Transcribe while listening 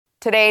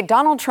Today,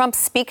 Donald Trump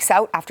speaks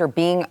out after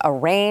being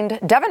arraigned.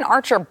 Devon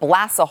Archer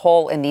blasts a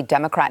hole in the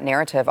Democrat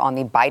narrative on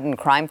the Biden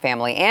crime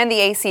family. And the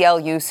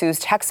ACLU sues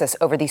Texas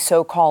over the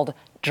so-called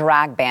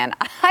drag ban.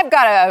 I've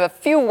got a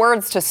few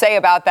words to say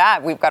about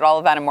that. We've got all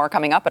of that and more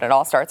coming up, but it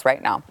all starts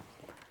right now.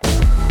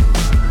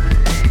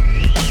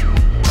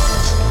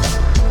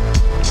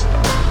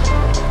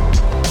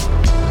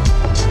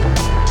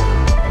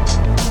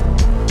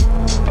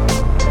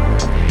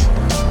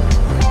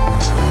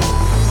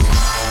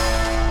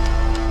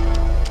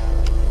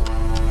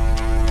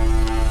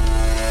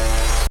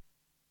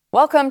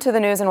 Welcome to the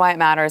news and why it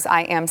matters.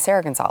 I am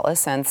Sarah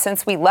Gonzalez, and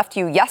since we left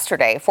you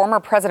yesterday, former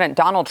President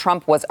Donald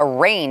Trump was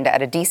arraigned at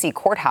a D.C.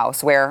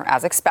 courthouse where,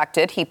 as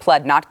expected, he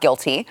pled not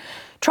guilty.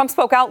 Trump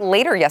spoke out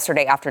later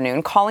yesterday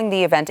afternoon, calling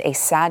the event a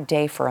sad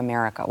day for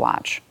America.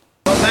 Watch.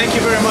 Well, thank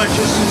you very much.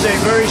 This is a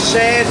very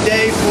sad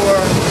day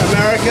for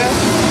America,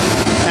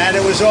 and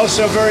it was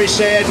also very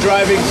sad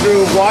driving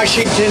through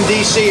Washington,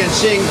 D.C. and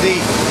seeing the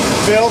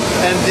filth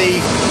and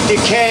the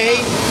decay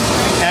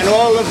and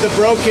all of the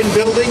broken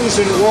buildings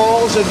and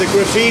walls and the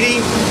graffiti.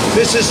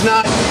 This is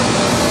not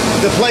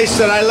the place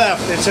that I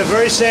left. It's a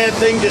very sad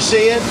thing to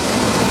see it.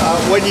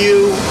 When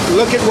you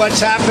look at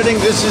what's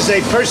happening, this is a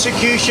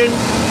persecution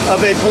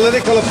of a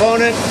political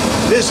opponent.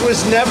 This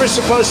was never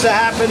supposed to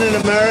happen in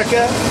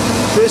America.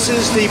 This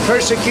is the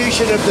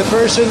persecution of the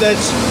person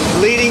that's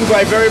leading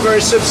by very,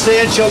 very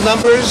substantial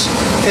numbers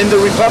in the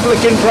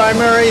Republican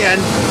primary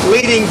and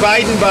leading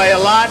Biden by a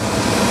lot.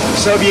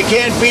 So if you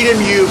can't beat him,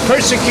 you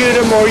persecute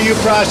him or you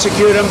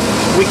prosecute him.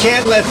 We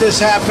can't let this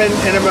happen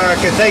in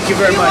America. Thank you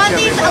very much,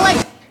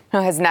 everybody.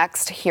 His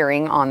next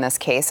hearing on this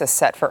case is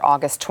set for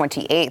August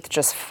 28th,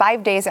 just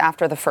 5 days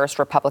after the first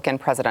Republican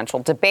presidential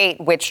debate,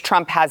 which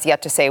Trump has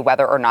yet to say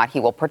whether or not he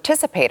will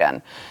participate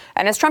in.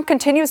 And as Trump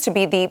continues to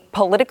be the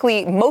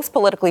most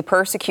politically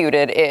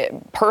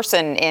persecuted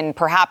person in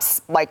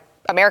perhaps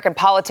American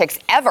politics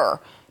ever,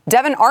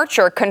 Devon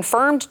Archer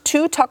confirmed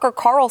to Tucker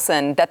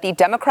Carlson that the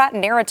Democrat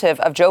narrative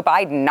of Joe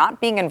Biden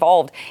not being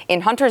involved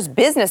in Hunter's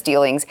business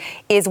dealings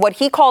is what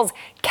he calls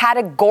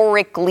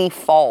categorically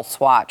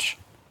false. Watch.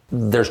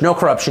 There's no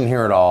corruption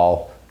here at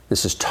all.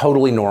 This is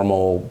totally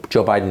normal.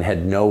 Joe Biden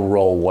had no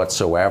role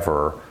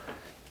whatsoever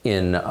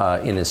in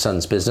his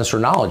son's business or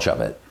knowledge of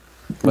it.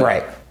 But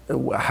right.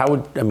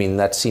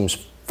 That seems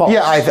false.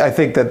 Yeah, I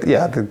think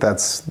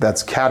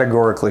that's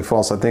categorically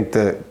false. I think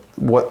that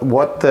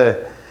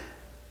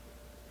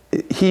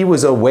he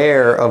was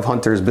aware of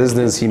Hunter's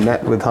business. He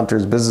met with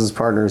Hunter's business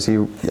partners.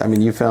 You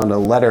found a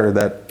letter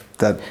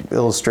that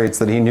illustrates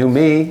that he knew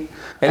me.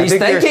 And he's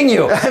thanking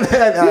you.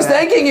 He's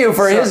thanking you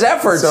for his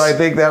efforts. So I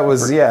think that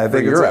was, I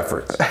think your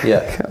efforts.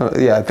 Yeah.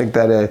 Yeah, I think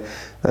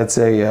that's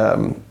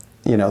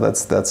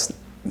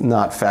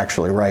not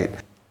factually right.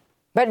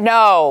 But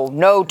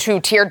no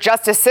two-tier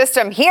justice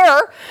system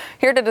here.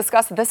 Here to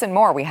discuss this and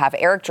more, we have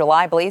Eric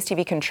July, Blaze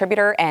TV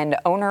contributor and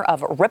owner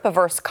of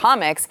Ripaverse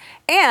Comics.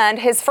 And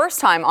his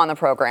first time on the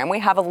program, we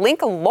have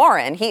Lincoln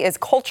Lauren. He is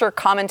culture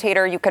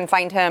commentator. You can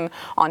find him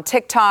on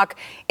TikTok,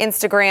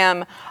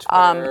 Instagram.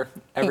 Twitter,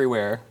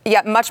 everywhere.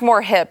 Yeah, much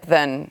more hip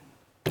than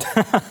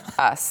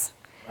us.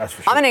 That's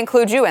for sure. I'm going to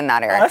include you in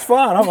that, Eric. That's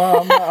fine. I'm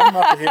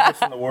not the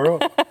hippest in the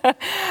world.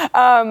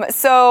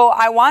 So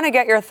I want to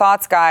get your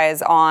thoughts,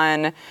 guys,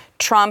 on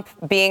Trump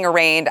being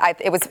arraigned.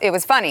 It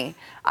was funny.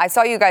 I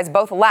saw you guys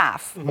both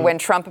laugh when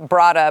Trump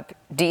brought up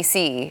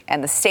D.C.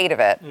 and the state of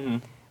it,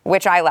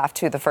 which I laughed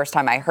too the first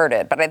time I heard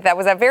it. But that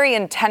was a very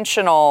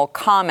intentional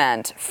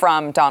comment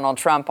from Donald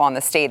Trump on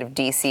the state of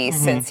D.C.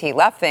 since he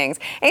left things.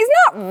 And he's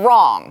not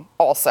wrong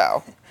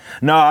also.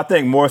 No, I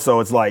think more so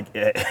it's like...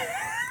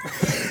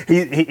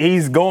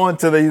 He's going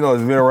to the,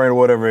 it's been rain or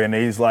whatever, and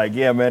he's like,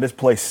 yeah, man, this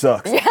place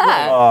sucks.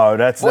 Yeah. Oh,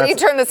 that's you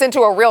turned this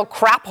into a real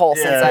crap hole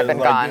since I've been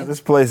gone.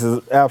 This place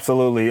is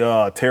absolutely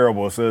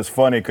terrible. So it's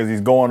funny because he's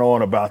going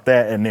on about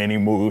that, and then he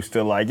moves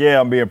to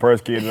I'm being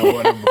persecuted or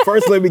whatever. But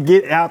first, let me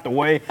get out the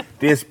way.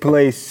 This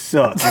place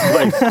sucks. This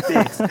place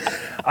stinks.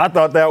 I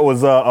thought that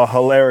was a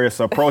hilarious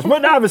approach.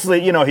 But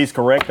obviously, he's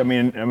correct. I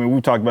mean,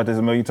 we talked about this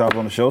a million times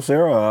on the show,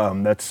 Sarah.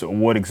 That's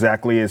what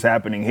exactly is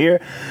happening here.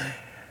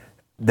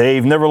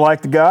 They've never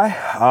liked the guy.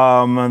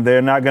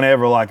 They're not going to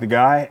ever like the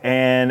guy.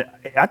 And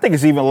I think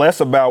it's even less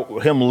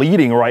about him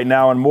leading right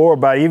now and more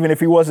about even if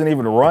he wasn't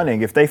even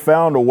running, if they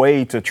found a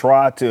way to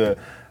try to,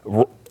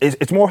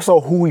 it's more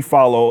so who we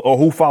follow or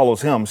who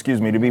follows him,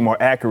 to be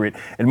more accurate.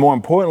 And more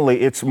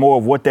importantly, it's more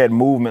of what that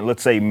movement,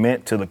 let's say,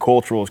 meant to the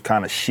cultural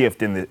kind of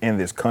shift in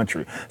this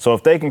country. So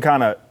if they can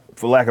kind of,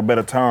 for lack of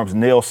better terms,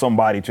 nail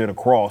somebody to the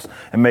cross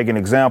and make an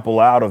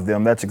example out of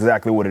them, that's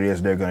exactly what it is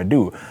they're going to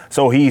do.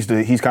 So he's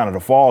kind of the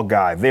fall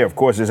guy there. Of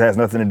course, this has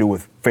nothing to do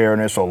with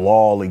fairness or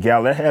law,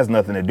 legality. That has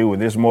nothing to do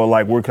with this. More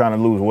like we're trying to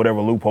lose whatever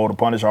loophole to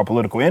punish our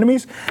political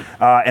enemies.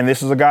 And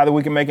this is a guy that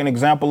we can make an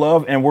example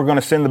of. And we're going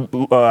to send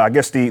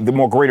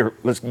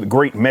the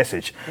great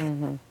message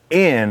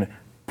in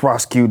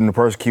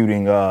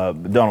prosecuting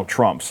Donald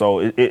Trump.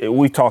 So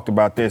we talked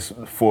about this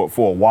for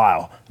a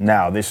while.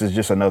 now. This is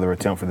just another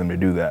attempt for them to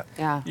do that.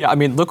 Yeah. Yeah, I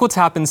mean, look what's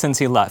happened since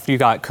he left. You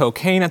got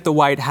cocaine at the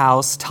White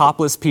House,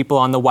 topless people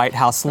on the White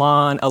House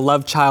lawn, a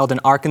love child in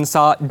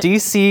Arkansas.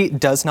 D.C.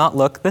 does not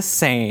look the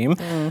same.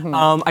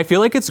 I feel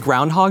like it's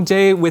Groundhog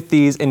Day with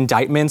these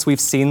indictments. We've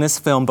seen this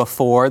film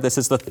before. This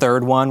is the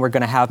third one. We're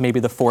going to have maybe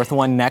the fourth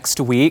one next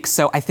week.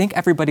 So I think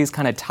everybody's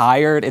kind of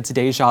tired. It's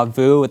deja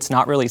vu. It's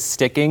not really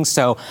sticking.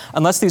 So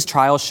unless these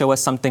trials show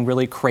us something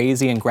really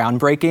crazy and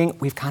groundbreaking,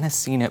 we've kind of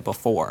seen it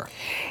before.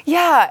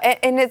 Yeah,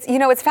 and it's, you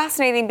know, it's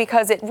fascinating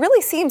because it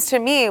really seems to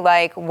me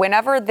like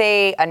whenever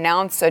they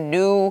announce a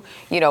new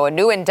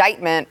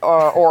indictment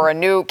or a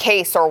new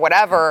case or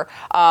whatever,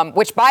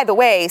 which, by the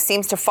way,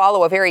 seems to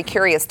follow a very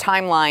curious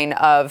timeline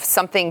of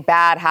something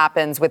bad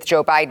happens with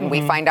Joe Biden.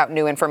 We find out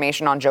new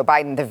information on Joe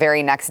Biden the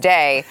very next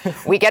day.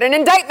 We get an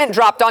indictment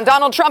dropped on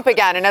Donald Trump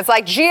again. And it's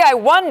like, gee, I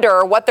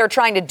wonder what they're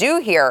trying to do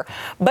here.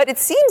 But it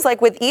seems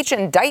like with each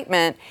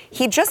indictment,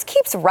 he just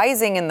keeps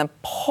rising in the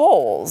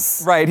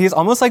polls. Right, he's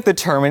almost like the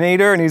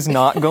Terminator and he's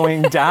not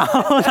going down.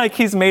 Like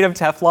he's made of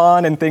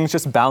Teflon and things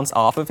just bounce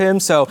off of him.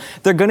 So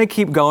they're going to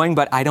keep going,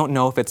 but I don't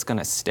know if it's going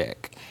to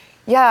stick.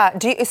 Yeah,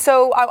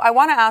 so I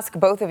want to ask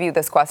both of you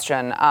this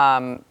question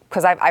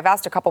because I've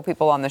asked a couple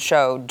people on the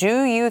show.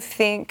 Do you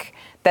think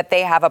that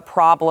they have a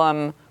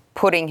problem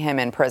putting him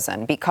in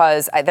prison?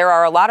 Because there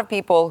are a lot of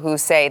people who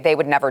say they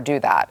would never do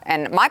that.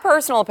 And my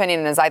personal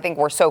opinion is I think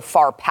we're so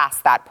far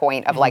past that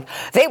point of like,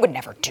 they would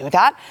never do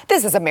that.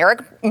 This is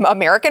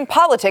American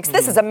politics.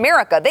 This is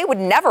America. They would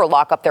never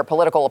lock up their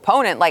political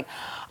opponent. Like,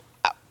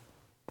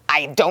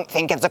 I don't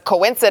think it's a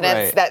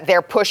coincidence that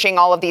they're pushing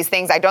all of these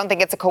things. I don't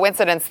think it's a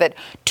coincidence that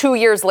 2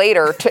 years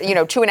later,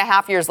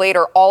 2.5 years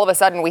later, all of a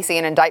sudden we see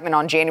an indictment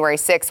on January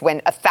 6th when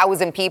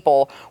 1,000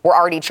 people were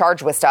already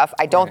charged with stuff.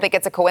 I don't think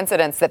it's a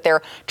coincidence that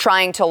they're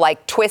trying to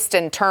like twist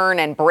and turn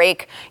and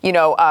break,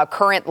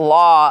 current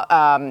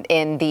law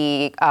in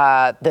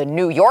the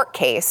New York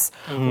case,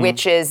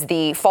 which is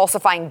the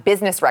falsifying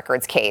business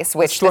records case,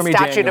 which Stormy the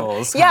statute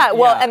Daniels.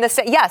 and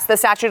the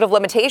statute of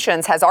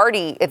limitations has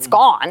already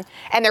gone,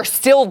 and they're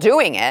still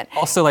doing it.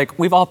 Also, like,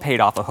 we've all paid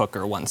off a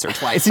hooker once or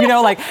twice.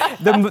 Like,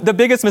 the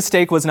biggest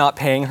mistake was not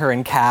paying her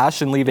in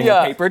cash and leaving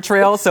a paper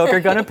trail. So if you're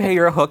going to pay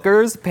your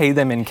hookers, pay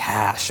them in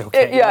cash,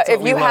 okay?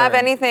 If you have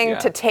anything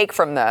to take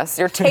from this,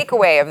 your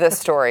takeaway of this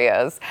story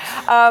is.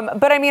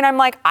 But I mean, I'm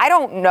like, I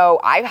don't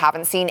know. I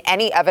haven't seen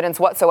any evidence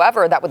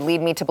whatsoever that would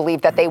lead me to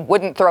believe that they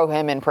wouldn't throw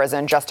him in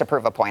prison just to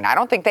prove a point. I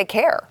don't think they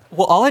care.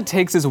 Well, all it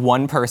takes is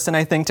one person,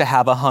 I think, to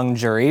have a hung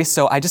jury.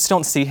 So I just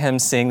don't see him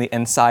seeing the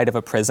inside of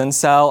a prison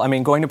cell. I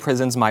mean, going to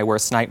prison's my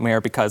worst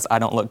nightmare because I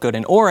don't look good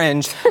in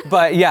orange.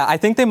 But yeah, I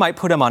think they might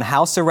put him on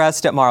house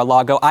arrest at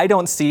Mar-a-Lago. I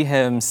don't see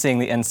him seeing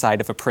the inside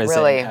of a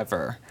prison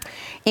ever.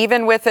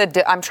 Even with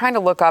I'm trying to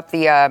look up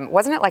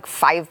wasn't it like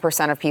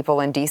 5% of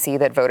people in D.C.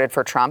 that voted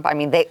for Trump? I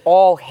mean, they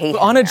all hate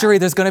him. On a jury,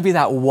 there's going to be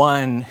that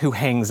one who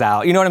hangs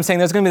out. You know what I'm saying?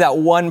 There's going to be that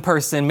one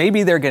person.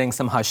 Maybe they're getting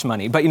some hush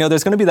money. But,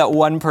 there's going to be that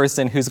one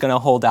person who's going to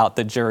hold out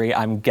the jury,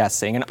 I'm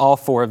guessing, in all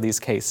four of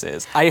these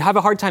cases. I have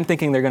a hard time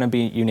thinking they're going to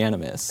be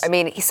unanimous. I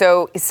mean,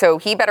 so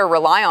he better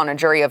rely on a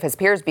jury of his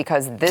peers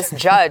because this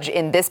judge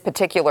in this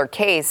particular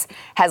case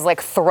has,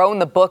 like, thrown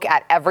the book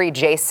at every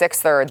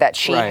J6er that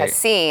she has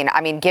seen.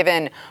 I mean,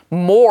 given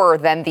more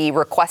than the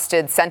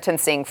requested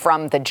sentencing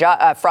from the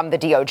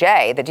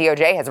DOJ. The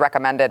DOJ has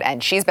recommended,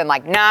 and she's been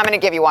like, nah, I'm going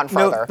to give you one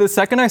further. The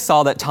second I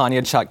saw that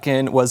Tanya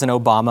Chutkin was an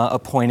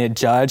Obama-appointed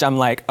judge, I'm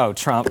like, oh,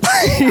 Trump.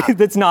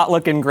 That's not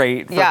looking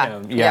great for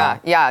him.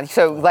 Yeah.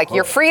 So, like,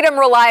 your freedom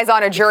relies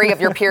on a jury of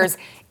your peers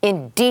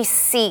in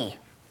D.C.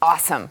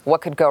 Awesome.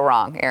 What could go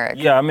wrong, Eric?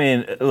 Yeah, I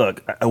mean,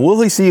 look,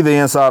 will he see the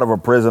inside of a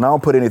prison? I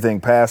don't put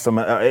anything past him.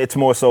 It's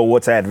more so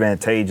what's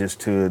advantageous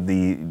to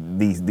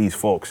these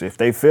folks. If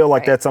they feel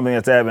like that's something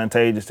that's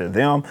advantageous to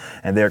them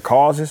and their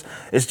causes,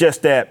 it's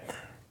just that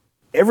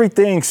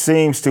everything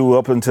seems to,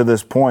 up until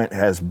this point,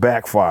 has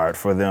backfired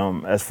for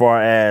them as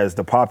far as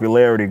the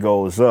popularity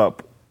goes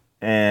up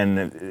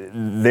and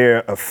their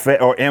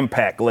effect or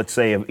impact, let's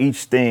say, of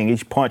each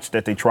punch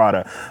that they try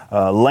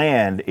to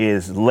land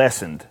is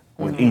lessened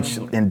with each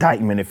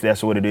indictment, if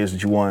that's what it is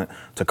that you want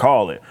to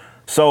call it.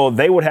 So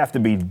they would have to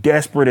be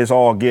desperate as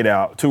all get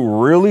out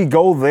to really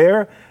go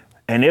there.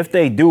 And if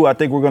they do, I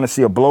think we're going to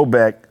see a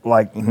blowback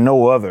like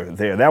no other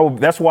there.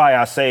 That's why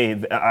I say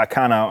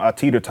I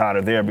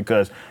teeter-totter there,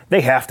 because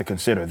they have to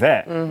consider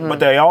that. But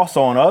they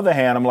also, on the other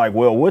hand, I'm like,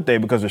 well, would they?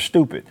 Because they're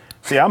stupid.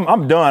 See,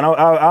 I'm done.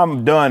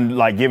 I'm done,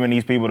 like, giving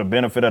these people the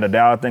benefit of the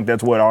doubt. I think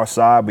that's what our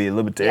side, be it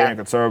libertarian,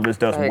 conservatives,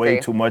 does way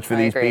too much for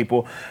these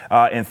people,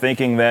 and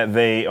thinking that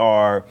they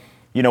are,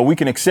 we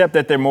can accept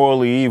that they're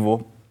morally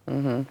evil,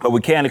 but we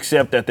can't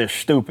accept that they're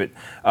stupid.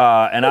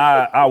 And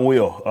I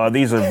will.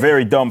 These are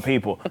very dumb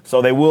people,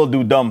 so they will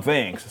do dumb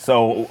things.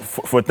 So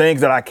for things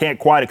that I can't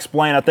quite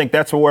explain, I think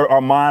that's where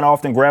our mind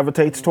often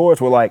gravitates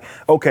towards. We're like,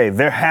 okay,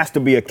 there has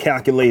to be a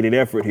calculated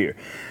effort here.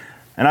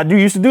 And I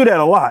used to do that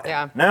a lot.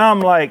 Yeah. Now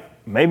I'm like,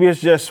 maybe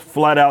it's just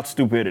flat out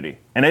stupidity.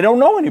 And they don't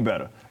know any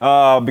better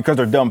because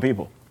they're dumb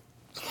people.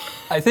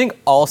 I think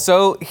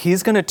also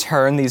he's going to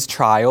turn these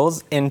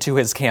trials into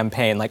his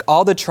campaign. Like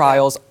all the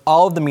trials,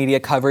 all of the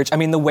media coverage. I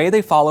mean, the way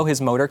they follow his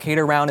motorcade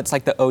around, it's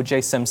like the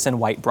O.J. Simpson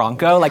white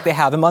Bronco. Like they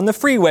have him on the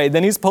freeway,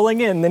 then he's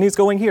pulling in, then he's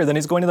going here, then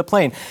he's going to the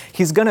plane.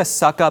 He's going to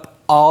suck up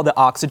all the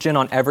oxygen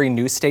on every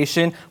news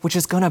station, which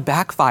is going to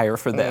backfire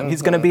for them.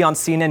 He's going to be on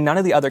CNN. None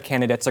of the other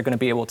candidates are going to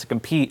be able to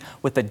compete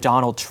with the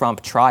Donald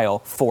Trump trial.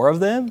 4 of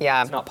them?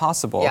 Yeah. It's not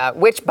possible. Yeah,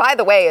 which, by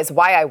the way, is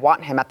why I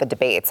want him at the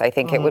debates. I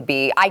think it would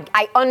be,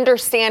 I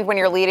understand when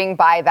you're leading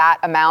by that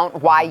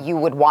amount why you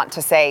would want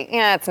to say,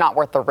 yeah, it's not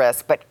worth the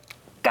risk, but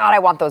God, I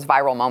want those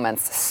viral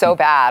moments so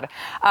bad.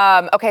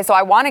 Okay, so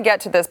I want to get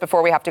to this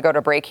before we have to go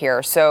to break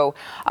here. So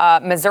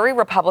Missouri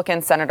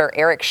Republican Senator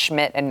Eric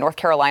Schmitt and North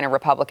Carolina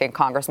Republican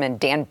Congressman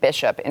Dan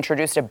Bishop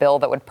introduced a bill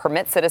that would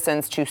permit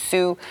citizens to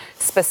sue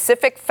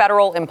specific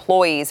federal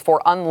employees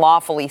for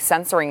unlawfully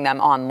censoring them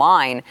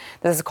online.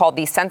 This is called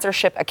the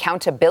Censorship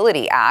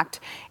Accountability Act.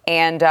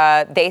 And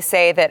they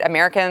say that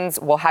Americans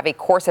will have a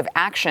course of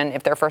action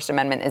if their First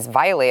Amendment is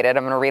violated.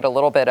 I'm going to read a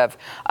little bit of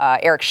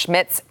Eric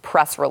Schmitt's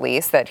press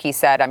release that he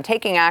said, I'm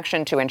taking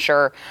action to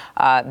ensure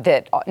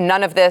that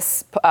none of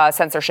this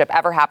censorship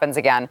ever happens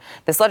again.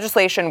 This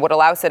legislation would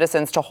allow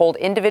citizens to hold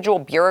individual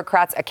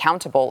bureaucrats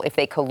accountable if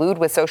they collude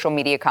with social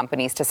media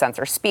companies to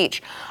censor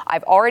speech.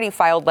 I've already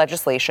filed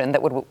legislation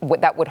that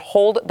would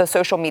hold the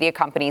social media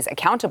companies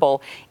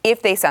accountable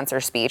if they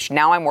censor speech.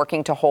 Now I'm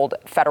working to hold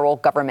federal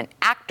government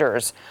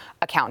actors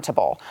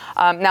accountable.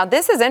 Now,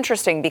 this is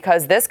interesting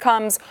because this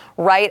comes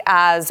right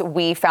as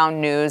we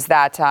found news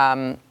that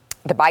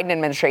the Biden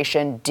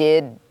administration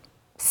did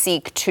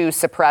seek to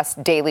suppress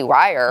Daily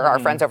Wire, our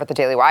friends over at the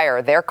Daily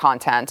Wire, their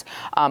content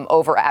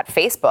over at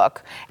Facebook.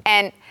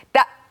 And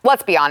that,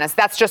 let's be honest,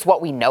 that's just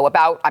what we know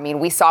about. I mean,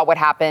 we saw what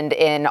happened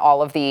in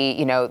all of the,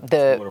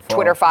 the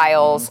Twitter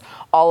files,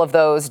 all of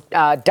those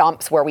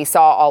dumps where we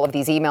saw all of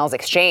these emails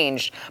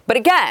exchanged. But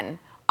again,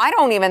 I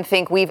don't even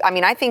think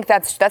I think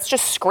that's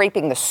just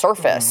scraping the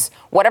surface.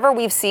 Whatever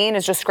we've seen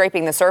is just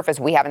scraping the surface.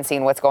 We haven't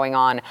seen what's going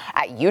on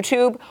at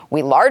YouTube.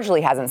 We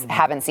largely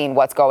haven't seen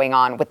what's going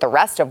on with the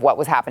rest of what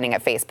was happening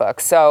at Facebook.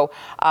 So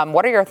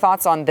what are your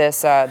thoughts on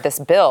this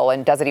bill,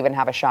 and does it even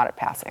have a shot at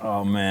passing?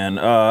 Oh,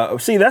 man.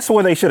 See, that's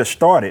where they should have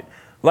started.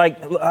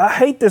 Like, I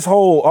hate this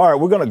whole, all right,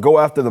 we're going to go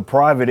after the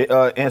private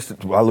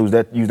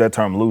use that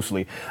term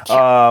loosely,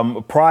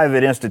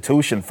 private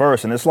institution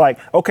first. And it's like,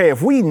 okay,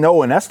 if we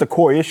know, and that's the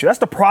core issue, that's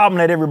the problem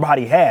that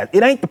everybody has.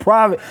 It ain't the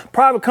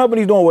private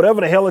companies doing whatever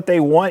the hell that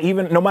they want,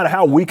 even no matter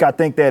how weak I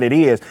think that it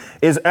is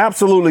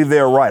absolutely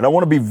their right. I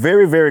want to be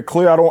very, very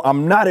clear.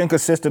 I'm not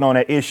inconsistent on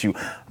that issue.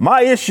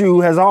 My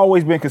issue has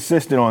always been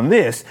consistent on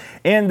this,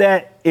 in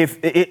that if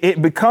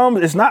it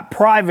becomes, it's not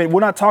private,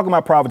 we're not talking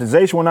about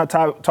privatization, we're not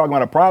talking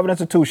about a private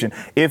institution.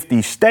 If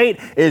the state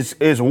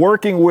is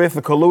working with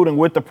or colluding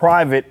with the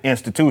private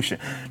institution,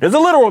 there's a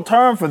literal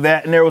term for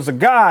that, and there was a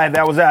guy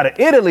that was out of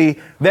Italy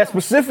that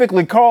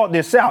specifically called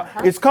this out.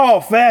 It's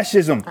called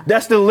fascism.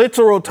 That's the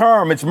literal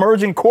term. It's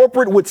merging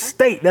corporate with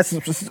state. That's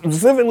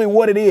specifically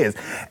what it is.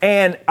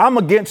 And I'm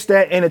against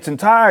that in its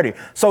entirety.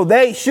 So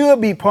they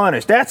should be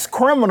punished. That's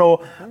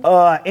criminal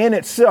in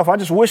itself. I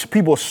just wish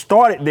people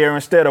started there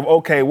instead of,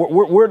 okay,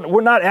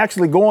 we're not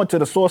actually going to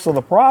the source of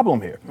the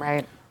problem here.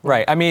 Right.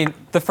 Right. I mean,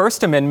 the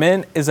First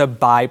Amendment is a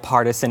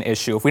bipartisan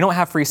issue. If we don't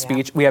have free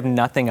speech, we have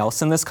nothing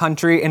else in this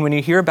country. And when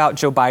you hear about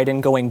Joe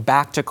Biden going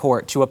back to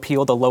court to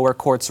appeal the lower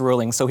court's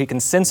ruling so he can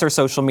censor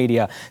social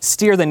media,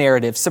 steer the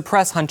narrative,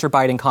 suppress Hunter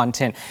Biden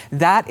content,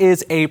 that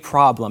is a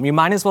problem. You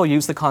might as well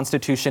use the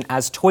Constitution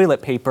as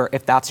toilet paper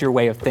if that's your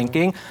way of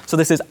thinking. So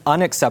this is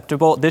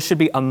unacceptable. This should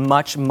be a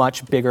much,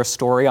 much bigger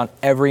story on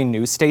every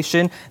news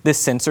station, this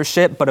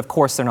censorship. But of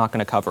course, they're not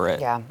going to cover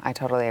it. Yeah, I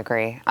totally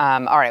agree.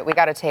 All right, we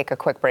got to take a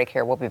quick break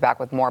here. We'll be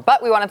back with more.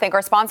 But we want to thank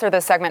our sponsor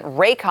this segment,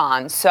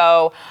 Raycon.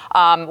 So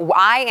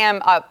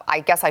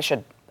I guess I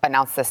should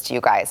announce this to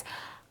you guys.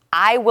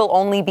 I will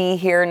only be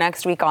here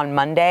next week on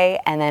Monday,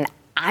 and then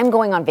I'm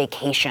going on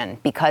vacation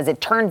because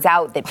it turns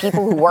out that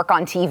people who work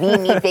on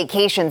TV need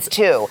vacations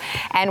too.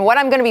 And what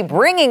I'm going to be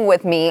bringing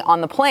with me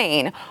on the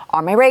plane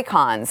are my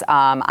Raycons.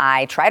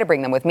 I try to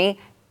bring them with me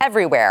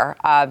everywhere.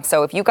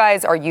 So if you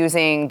guys are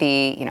using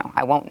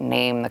I won't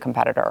name the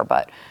competitor,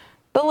 but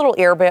the little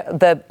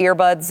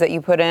earbuds that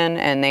you put in,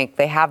 and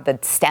they have the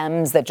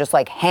stems that just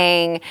like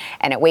hang,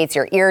 and it weights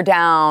your ear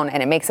down,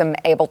 and it makes them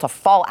able to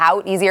fall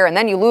out easier, and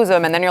then you lose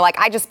them, and then you're like,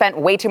 I just spent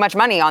way too much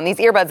money on these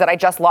earbuds that I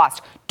just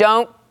lost.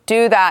 Don't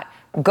do that.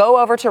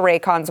 Go over to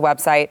Raycon's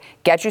website,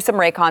 get you some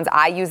Raycons.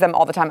 I use them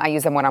all the time. I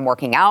use them when I'm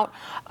working out.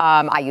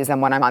 I use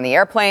them when I'm on the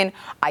airplane.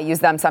 I use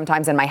them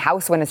sometimes in my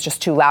house when it's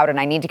just too loud and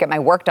I need to get my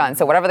work done.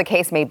 So whatever the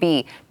case may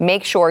be,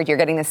 make sure you're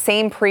getting the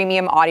same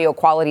premium audio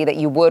quality that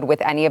you would with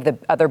any of the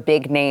other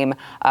big name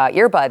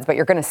earbuds, but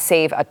you're going to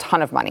save a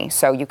ton of money.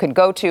 So you can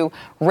go to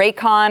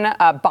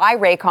Raycon, buy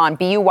Raycon,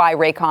 B-U-Y,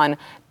 Raycon.com/Y.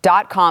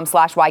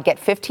 Get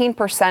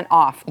 15%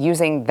 off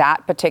using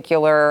that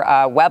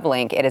particular web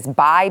link. It is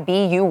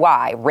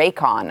BUY, Raycon.com/Y.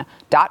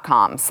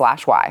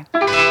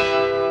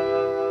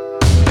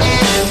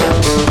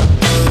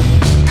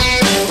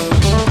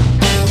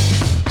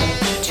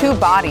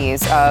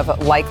 bodies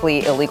of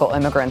likely illegal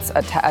immigrants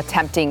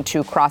attempting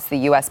to cross the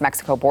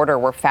U.S.-Mexico border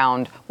were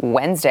found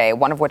Wednesday,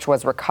 one of which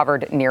was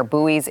recovered near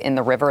buoys in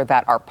the river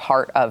that are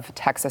part of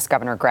Texas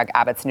Governor Greg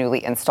Abbott's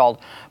newly installed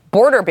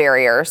border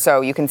barrier.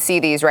 So you can see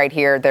these right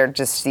here. They're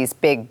just these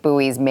big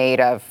buoys made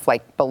of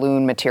like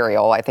balloon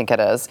material, I think it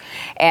is.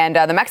 And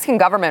the Mexican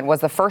government was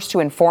the first to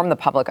inform the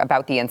public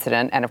about the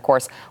incident and, of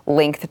course,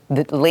 linked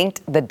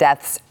the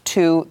deaths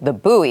to the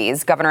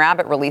buoys. Governor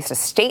Abbott released a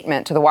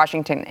statement to the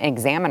Washington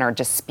Examiner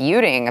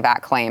disputing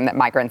that claim that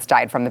migrants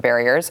died from the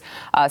barriers,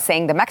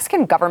 saying the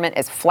Mexican government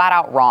is flat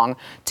out wrong.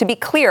 To be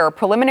clear,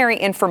 preliminary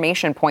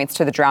information points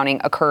to the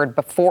drowning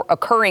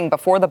occurring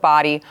before the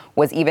body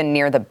was even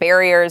near the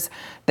barriers.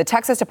 The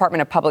Texas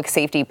Department of Public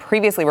Safety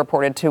previously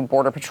reported to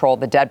Border Patrol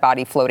the dead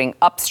body floating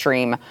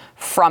upstream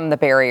from the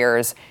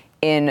barriers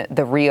in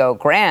the Rio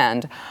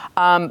Grande.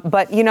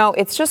 But, you know,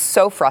 it's just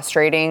so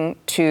frustrating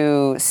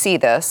to see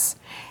this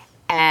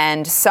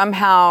and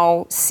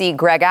somehow see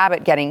Greg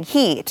Abbott getting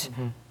heat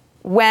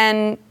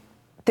when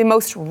the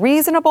most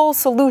reasonable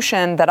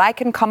solution that I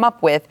can come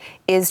up with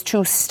is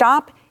to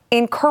stop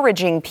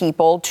encouraging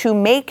people to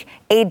make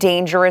a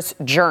dangerous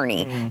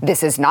journey.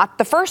 This is not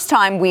the first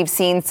time we've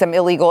seen some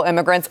illegal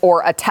immigrants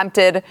or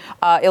attempted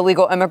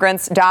illegal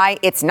immigrants die.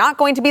 It's not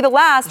going to be the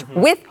last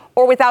with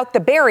or without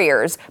the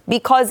barriers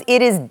because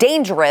it is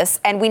dangerous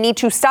and we need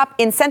to stop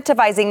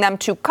incentivizing them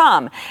to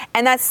come.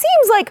 And that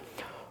seems like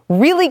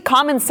really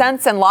common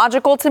sense and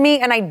logical to me,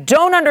 and I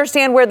don't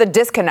understand where the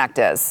disconnect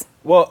is.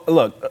 Well,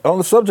 look, on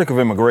the subject of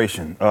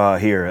immigration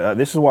here,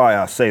 this is why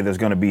I say there's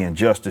going to be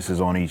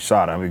injustices on each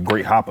side. I mean,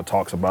 Great Hopper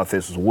talks about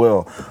this as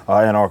well,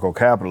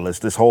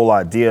 anarcho-capitalist, this whole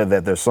idea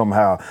that there's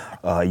somehow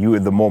you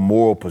in the more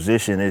moral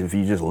position if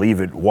you just leave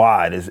it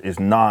wide is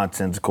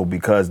nonsensical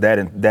because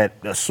that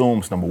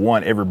assumes, number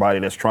one, everybody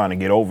that's trying to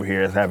get over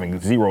here is having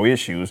zero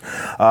issues,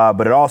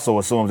 but it also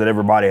assumes that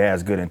everybody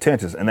has good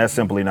intentions, and that's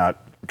simply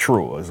not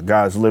true. As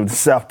guys who lived in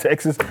South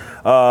Texas,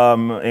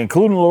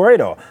 including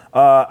Laredo,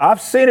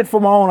 I've seen it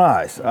from my own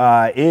eyes.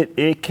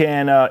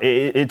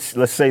 It's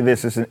let's say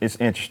this, it's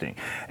interesting.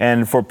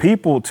 And for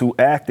people to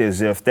act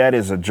as if that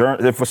is a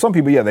journey, for some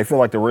people, yeah, they feel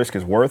like the risk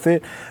is worth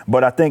it.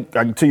 But I think,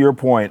 to your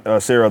point,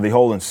 Sarah, the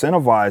whole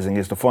incentivizing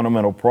is the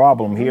fundamental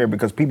problem here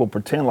because people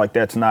pretend like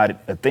that's not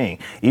a thing.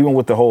 Even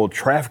with the whole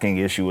trafficking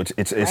issue,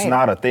 it's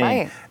not a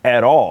thing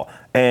at all.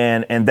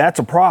 And that's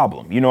a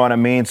problem. You know what I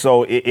mean?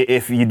 So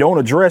if you don't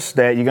address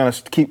that, you're going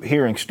to keep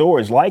hearing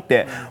stories like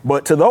that.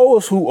 But to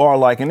those who are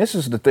like, and this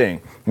is the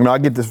thing, you know, I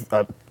get this,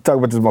 I talk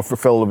about this with my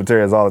fellow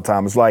libertarians all the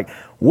time. It's like,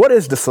 what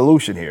is the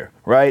solution here,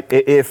 right?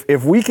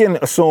 If we can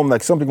assume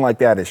like something like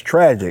that is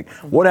tragic,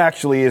 what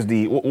actually is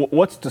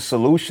what's the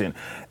solution?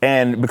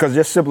 And because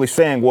just simply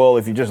saying, well,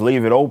 if you just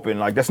leave it open,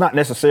 like that's not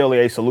necessarily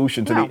a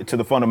solution to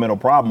the fundamental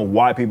problem of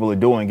why people are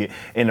doing it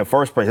in the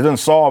first place. It doesn't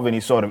solve any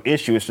sort of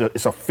issue.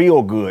 It's a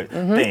feel-good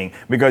thing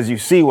because you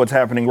see what's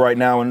happening right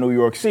now in New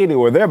York City,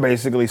 where they're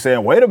basically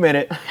saying, wait a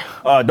minute,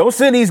 don't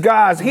send these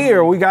guys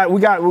here. We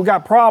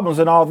got problems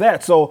and all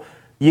that. So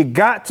you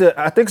got to,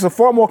 I think it's a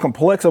far more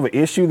complex of an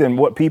issue than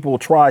what people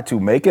try to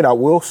make it. I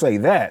will say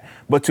that.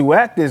 But to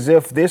act as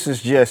if this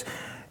is just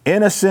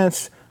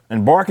innocence,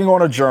 embarking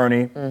on a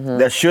journey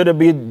that should have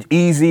been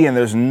easy and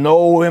there's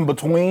no in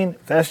between,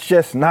 that's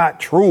just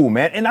not true,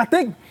 man. And I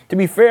think, to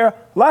be fair,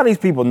 a lot of these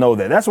people know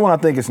that. That's when I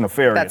think it's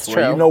nefarious. That's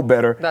true. You know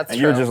better, and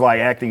you're just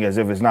like acting as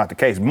if it's not the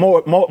case.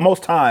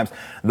 Most times,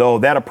 though,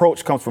 that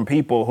approach comes from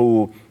people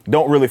who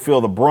don't really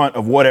feel the brunt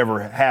of whatever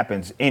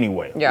happens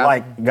anyway. Yeah.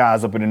 Like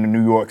guys up in the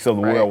New Yorks of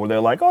the world where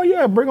they're like, oh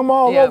yeah, bring them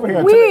all over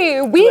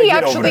here. We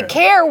actually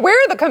care.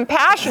 We're the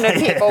compassionate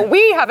people.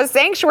 We have a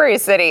sanctuary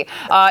city.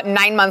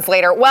 9 months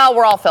later, well,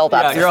 we're all filled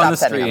up. Yeah, you're on the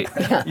street.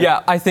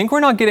 Yeah, I think we're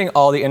not getting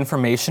all the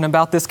information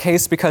about this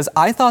case because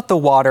I thought the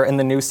water, and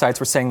the news sites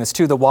were saying this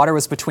too, the water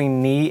was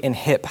between knee and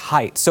hip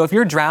height. So if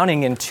you're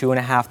drowning in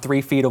 2.5,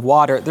 3 feet of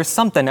water, there's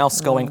something else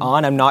going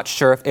on. I'm not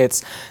sure if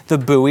it's the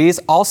buoys.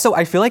 Also,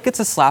 I feel like it's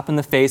a slap in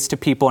the face to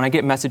people, and I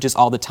get messages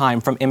all the time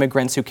from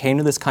immigrants who came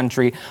to this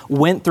country,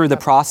 went through the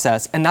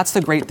process, and that's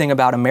the great thing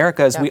about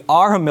America is we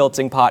are a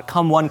melting pot,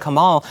 come one, come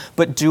all,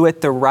 but do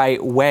it the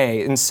right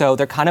way. And so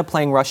they're kind of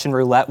playing Russian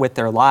roulette with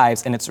their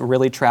lives, and it's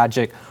really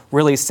tragic,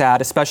 really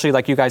sad, especially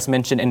like you guys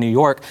mentioned in New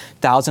York,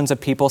 thousands of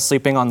people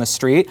sleeping on the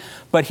street.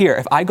 But here,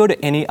 if I go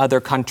to any other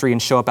country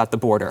and show up at the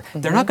border,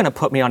 they're not going to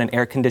put me on an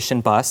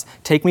air-conditioned bus,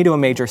 take me to a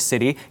major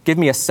city, give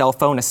me a cell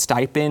phone, a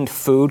stipend,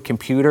 food,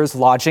 computers,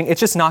 lodging.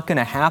 It's just not going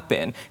to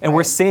happen. And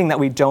we're seeing that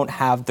we don't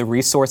have the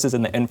resources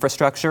and the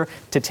infrastructure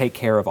to take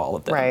care of all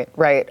of them.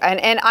 Right.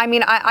 And I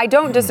mean, I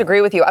don't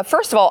disagree with you.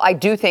 First of all, I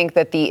do think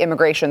that the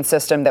immigration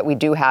system that we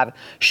do have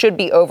should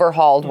be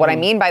overhauled. What I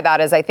mean by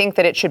that is I think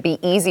that it should be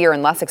easier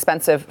and less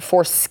expensive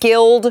for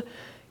skilled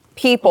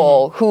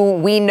people who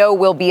we know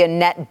will be a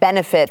net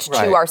benefit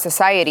to our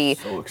society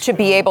to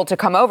be able to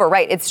come over.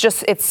 Right. It's so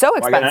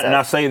expensive. And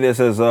I say this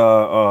as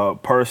a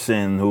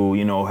person who,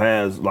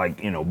 has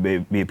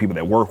be people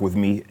that work with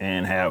me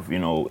and have,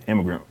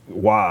 immigrant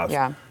wives.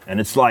 Yeah. And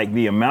it's like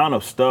the amount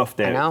of stuff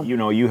that,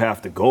 you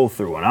have to go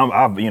through. And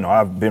I've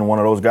been one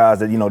of those guys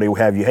that, they will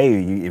have you,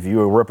 hey, if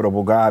you're a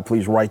reputable guy,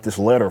 please write this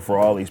letter for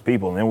all these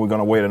people. And then we're going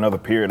to wait another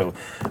period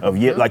of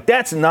years. Like,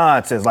 that's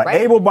nonsense. Like,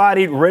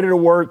 able-bodied, ready to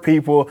work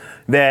people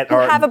that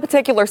have a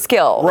particular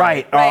skill.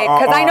 Right.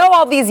 Because I know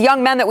all these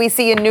young men that we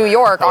see in New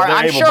York are,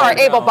 I'm sure,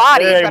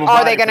 able-bodied, but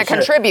are they going to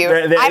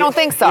contribute? I don't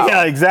think so.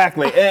 Yeah,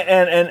 exactly.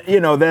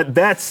 and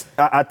that's,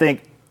 I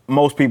think,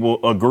 most people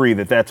agree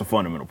that that's a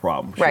fundamental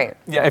problem. Sure. Right.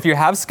 Yeah, if you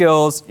have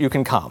skills, you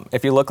can come.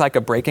 If you look like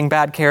a Breaking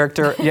Bad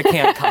character, you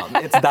can't come.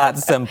 It's that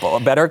simple.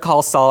 Better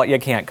call Saul, you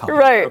can't come.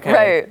 Right,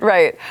 okay?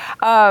 right.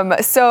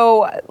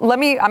 So I'm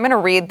going to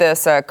read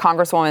this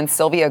Congresswoman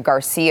Sylvia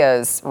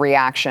Garcia's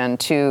reaction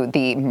to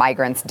the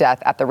migrant's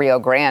death at the Rio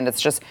Grande.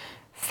 It's just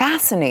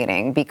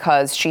fascinating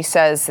because she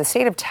says the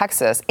state of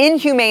Texas,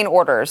 inhumane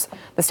orders,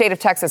 the state of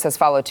Texas has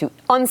followed to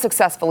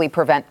unsuccessfully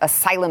prevent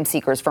asylum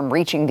seekers from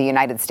reaching the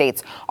United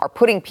States, are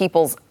putting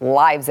people's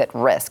lives at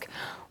risk.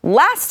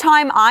 Last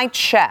time I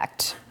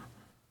checked,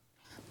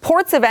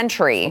 ports of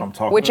entry,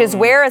 which is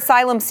where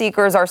asylum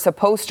seekers are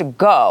supposed to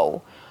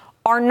go,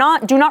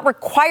 do not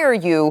require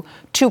you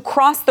to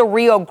cross the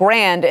Rio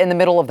Grande in the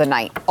middle of the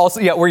night. Also,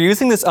 we're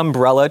using this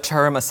umbrella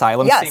term,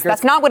 asylum seekers. Yes,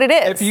 that's not what it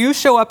is. If you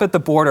show up at the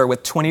border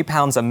with 20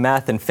 pounds of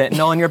meth and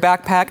fentanyl in your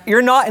backpack,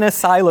 you're not an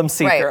asylum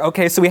seeker, right.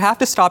 Okay? So we have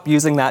to stop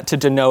using that to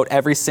denote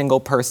every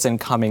single person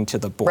coming to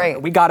the border. Right.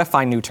 We got to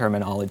find new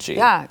terminology.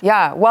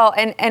 Yeah. Well,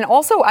 and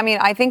also,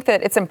 I think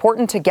that it's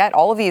important to get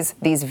all of these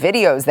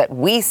videos that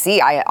we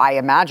see. I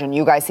imagine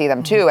you guys see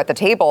them too at the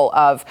table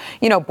of,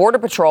 Border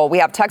Patrol. We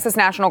have Texas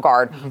National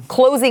Guard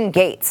closing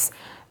gates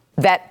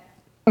that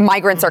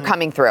migrants are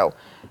coming through.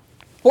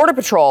 Border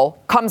Patrol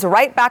comes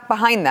right back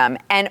behind them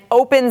and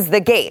opens the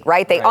gate,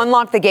 right? They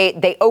unlock the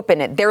gate, they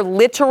open it.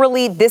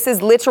 This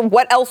is literal.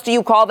 What else do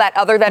you call that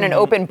other than an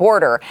open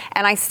border?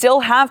 And I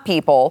still have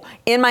people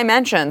in my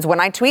mentions when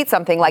I tweet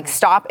something like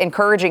stop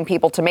encouraging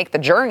people to make the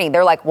journey.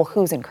 They're like, well,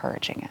 who's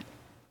encouraging it?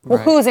 Well,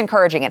 who's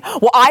encouraging it?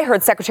 Well, I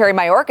heard Secretary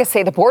Mayorkas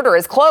say the border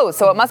is closed,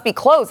 so it must be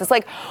closed. It's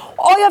like,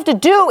 all you have to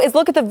do is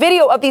look at the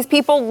video of these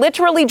people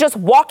literally just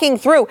walking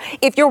through.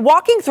 If you're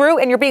walking through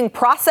and you're being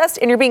processed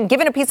and you're being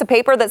given a piece of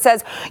paper that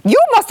says,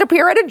 you must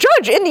appear at a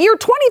judge in the year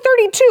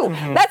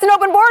 2032, that's an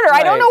open border.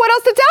 I don't know what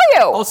else to tell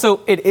you.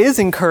 Also, it is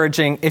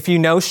encouraging if you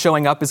know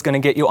showing up is going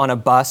to get you on a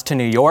bus to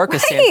New York or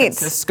San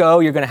Francisco,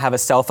 you're going to have a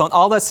cell phone,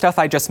 all that stuff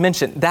I just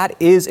mentioned. That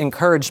is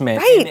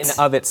encouragement in and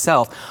of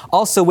itself.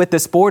 Also, with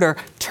this border,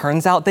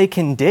 turns out they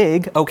can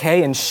dig,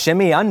 and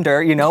shimmy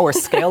under, or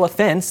scale a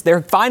fence.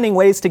 They're finding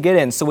ways to get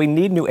in. So we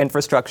need new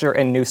infrastructure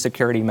and new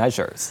security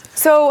measures.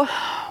 So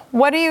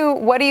what do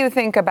you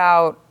think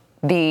about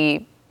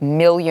the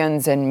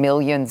millions and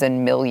millions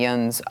and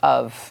millions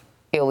of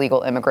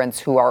illegal immigrants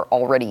who are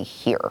already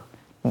here?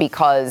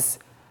 Because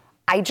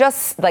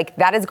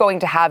that is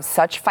going to have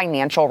such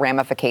financial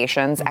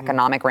ramifications,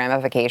 economic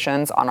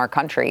ramifications on our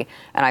country.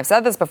 And I've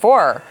said this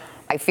before.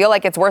 I feel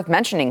like it's worth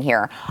mentioning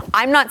here.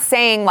 I'm not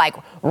saying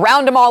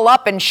round them all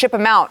up and ship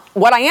them out.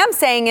 What I am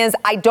saying is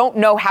I don't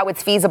know how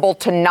it's feasible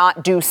to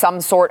not do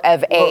some sort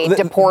of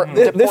deporting.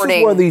 This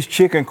is where these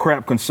chicken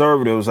crap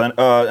conservatives, and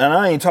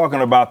I ain't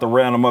talking about the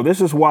random up.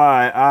 This is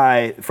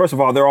why first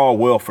of all, they're all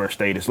welfare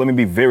statists. Let me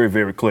be very,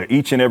 very clear.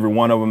 Each and every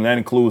one of them, that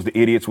includes the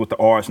idiots with the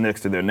R's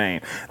next to their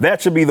name.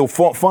 That should be the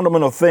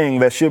fundamental thing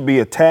that should be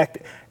attacked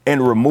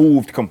and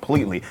removed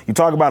completely. You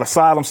talk about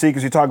asylum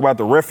seekers, you talk about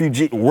the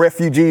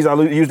refugees, I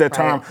use that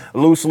term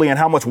loosely, and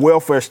how much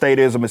welfare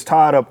statism is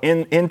tied up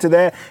into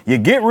that. You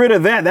get rid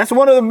of that. That's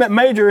one of the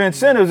major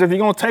incentives. If you're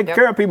going to take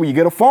care of people, you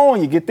get a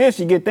phone, you get this,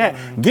 you get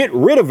that. Get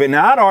rid of it.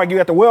 Now, I'd argue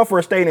that the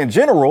welfare state in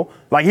general,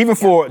 even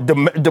for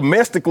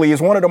domestically,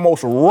 is one of the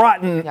most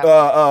rotten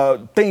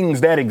things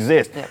that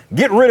exist.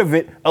 Get rid of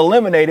it,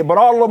 eliminate it, but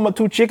all of them are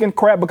too chicken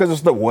crap because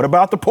it's what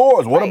about the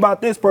poor? What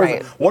about this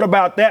person? What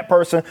about that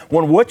person?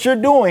 When what you're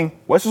doing,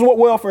 this is what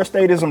welfare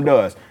statism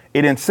does.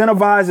 It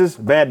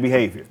incentivizes bad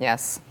behavior.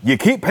 Yes. You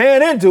keep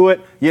paying into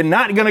it, you're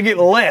not going to get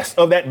less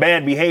of that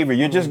bad behavior.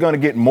 You're just going to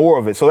get more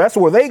of it. So that's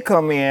where they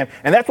come in,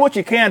 and that's what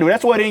you can do.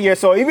 That's what in here.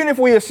 So even if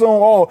we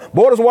assume,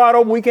 borders wide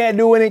open, we can't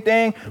do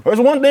anything, there's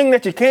one thing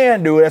that you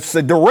can do that's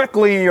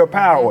directly in your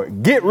power.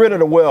 Get rid of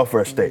the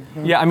welfare state.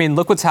 Yeah,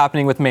 look what's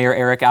happening with Mayor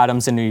Eric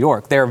Adams in New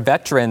York. There are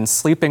veterans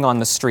sleeping on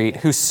the street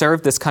who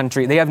served this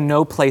country. They have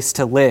no place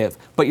to live,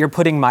 but you're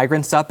putting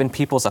migrants up in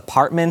people's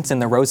apartments in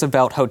the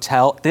Roosevelt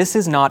Hotel. This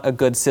is not a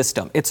good system.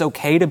 It's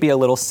okay to be a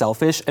little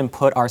selfish and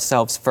put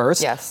ourselves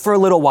first for a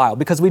little while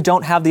because we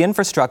don't have the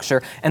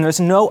infrastructure and there's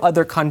no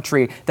other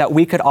country that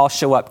we could all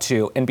show up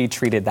to and be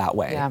treated that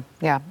way.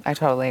 Yeah, I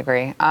totally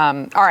agree.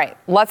 All right,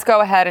 let's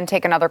go ahead and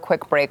take another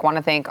quick break. Want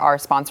to thank our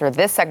sponsor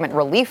this segment,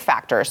 Relief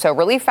Factor. So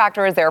Relief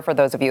Factor is there for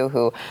those of you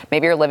who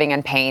maybe you're living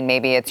in pain,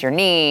 maybe it's your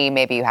knee,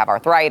 maybe you have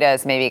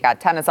arthritis, maybe you got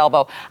tennis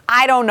elbow.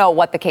 I don't know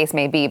what the case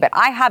may be, but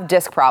I have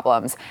disc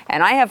problems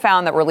and I have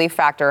found that Relief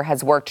Factor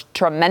has worked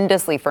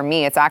tremendously for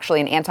me. It's actually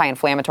an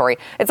anti-inflammatory.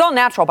 It's all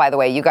natural, by the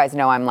way. You guys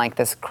know I'm like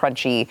this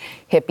crunchy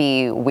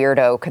hippie,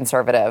 weirdo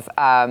conservative.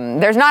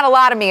 There's not a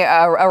lot of me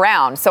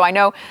around. So I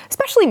know,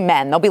 especially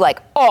men, they'll be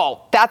like,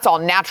 oh, that's all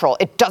natural.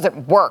 It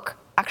doesn't work.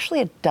 Actually,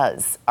 it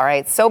does. All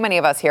right. So many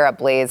of us here at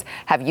Blaze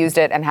have used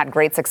it and had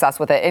great success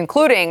with it,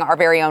 including our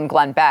very own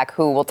Glenn Beck,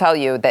 who will tell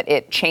you that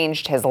it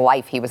changed his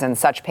life. He was in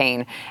such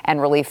pain, and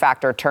Relief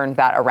Factor turned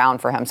that around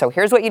for him. So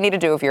here's what you need to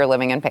do if you're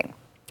living in pain.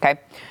 OK,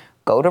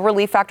 go to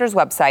Relief Factor's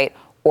website.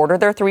 Order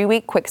their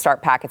 3-week quick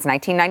start pack. It's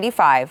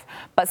 $19.95,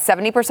 but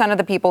 70% of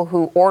the people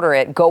who order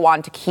it go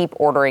on to keep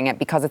ordering it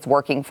because it's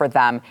working for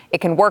them.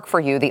 It can work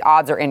for you. The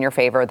odds are in your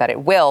favor that it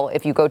will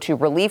if you go to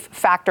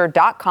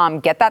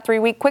relieffactor.com. Get that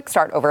 3-week quick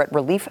start over at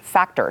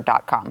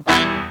relieffactor.com.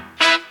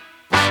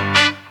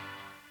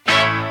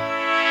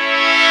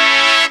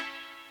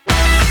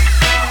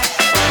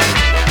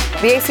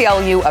 The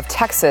ACLU of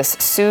Texas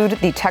sued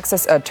the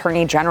Texas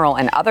Attorney General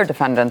and other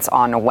defendants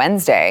on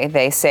Wednesday.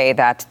 They say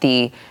that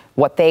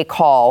what they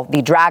call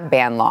the drag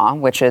ban law,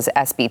 which is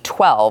SB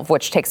 12,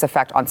 which takes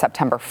effect on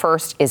September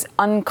 1st, is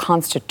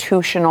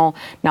unconstitutional.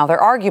 Now,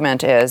 their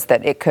argument is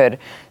that it could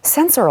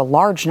censor a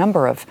large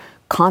number of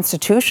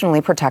constitutionally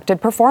protected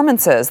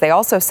performances. They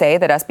also say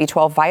that SB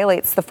 12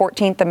 violates the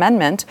 14th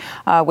Amendment,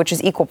 which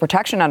is equal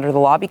protection under the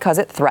law, because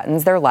it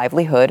threatens their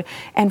livelihood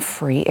and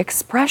free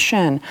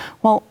expression.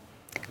 Well,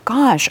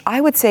 gosh,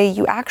 I would say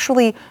you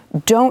actually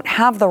don't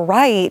have the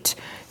right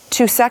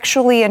to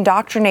sexually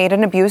indoctrinate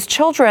and abuse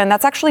children.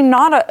 That's actually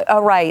not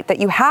a right that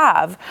you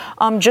have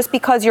just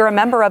because you're a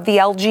member of the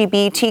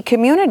LGBT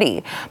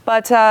community.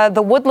 But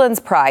the Woodlands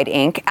Pride,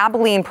 Inc.,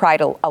 Abilene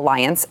Pride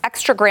Alliance,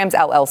 Extragrams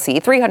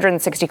LLC,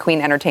 360 Queen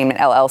Entertainment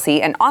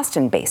LLC, and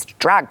Austin-based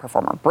drag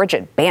performer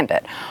Bridget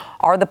Bandit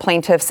are the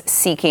plaintiffs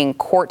seeking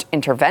court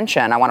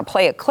intervention. I want to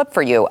play a clip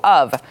for you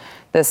of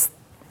this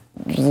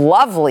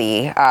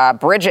lovely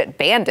Bridget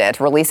Bandit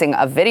releasing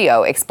a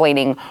video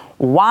explaining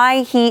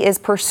why he is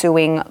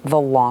pursuing the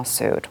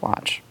lawsuit.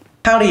 Watch.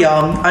 Howdy,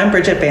 y'all. I'm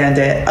Bridget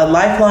Bandit, a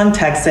lifelong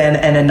Texan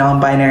and a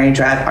non-binary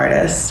drag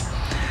artist.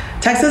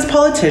 Texas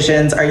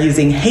politicians are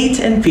using hate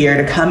and fear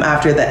to come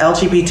after the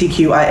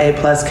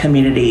LGBTQIA+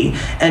 community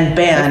and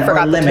ban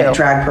or limit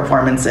drag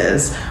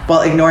performances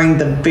while ignoring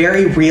the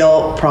very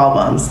real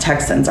problems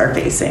Texans are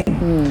facing.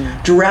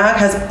 Drag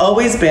has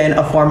always been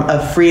a form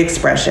of free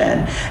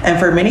expression, and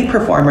for many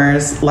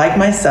performers, like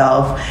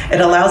myself, it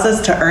allows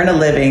us to earn a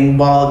living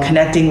while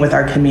connecting with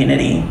our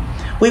community.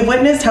 We've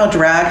witnessed how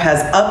drag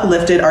has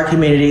uplifted our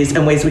communities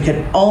in ways we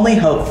could only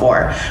hope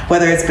for,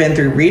 whether it's been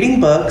through reading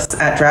books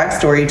at drag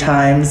story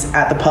times,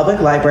 at the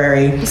public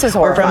library,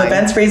 or from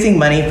events raising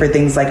money for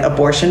things like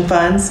abortion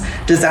funds,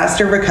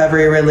 disaster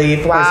recovery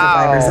relief, or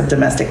survivors of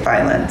domestic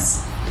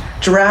violence.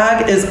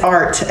 Drag is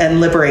art and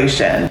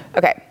liberation.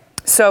 Okay,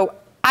 so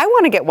I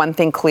want to get one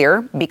thing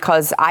clear,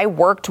 because I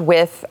worked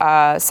with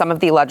some of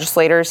the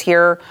legislators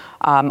here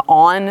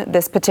on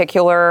this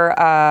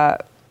particular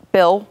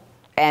bill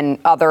and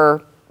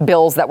other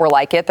bills that were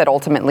like it, that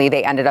ultimately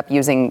they ended up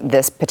using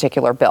this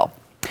particular bill.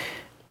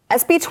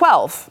 SB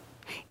 12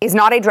 is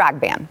not a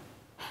drag ban.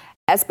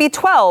 SB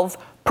 12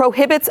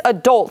 prohibits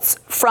adults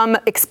from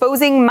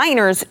exposing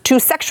minors to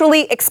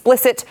sexually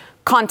explicit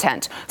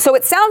content. So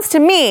it sounds to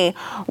me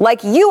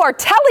like you are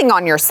telling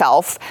on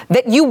yourself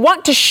that you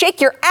want to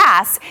shake your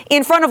ass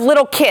in front of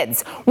little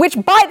kids, which,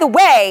 by the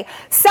way,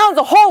 sounds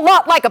a whole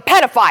lot like a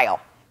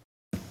pedophile.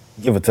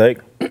 Give or take.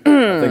 I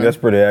think that's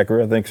pretty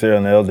accurate. I think Sarah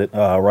nailed it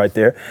right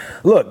there.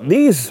 Look,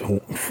 these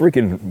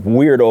freaking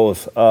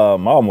weirdos,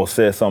 I almost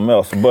said something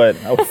else, but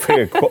I was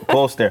very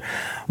close there.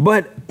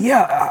 But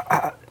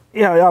yeah,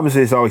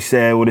 obviously it's always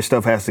sad when this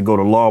stuff has to go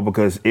to law,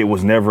 because it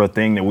was never a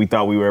thing that we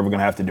thought we were ever going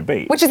to have to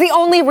debate. Which is the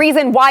only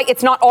reason why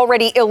it's not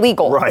already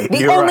illegal. Right.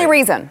 The only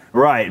reason.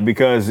 Right,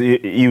 because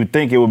you would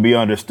think it would be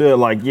understood,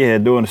 like, yeah,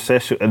 doing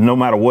session, no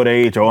matter what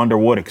age or under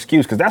what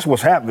excuse, because that's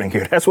what's happening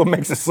here. That's what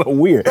makes it so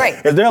weird.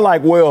 Right. Is they're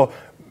like, well,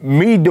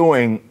 me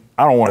doing,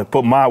 I don't want to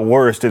put my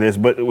words to this,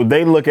 but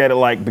they look at it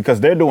like, because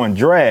they're doing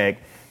drag,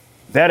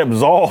 that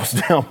absolves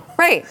them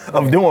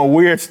of doing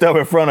weird stuff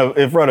in front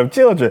of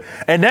children.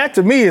 And that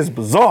to me is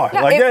bizarre.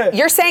 Now, like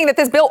you're saying that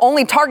this bill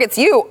only targets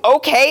you.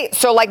 Okay,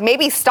 so like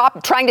maybe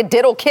stop trying to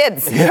diddle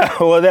kids. Yeah,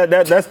 well,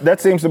 that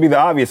seems to be the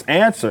obvious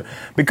answer,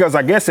 because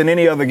I guess in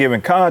any other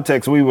given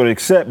context we would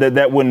accept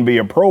that wouldn't be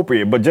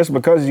appropriate. But just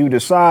because you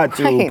decide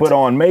to put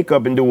on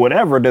makeup and do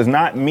whatever does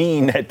not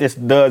mean that this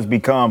does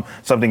become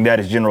something that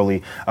is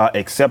generally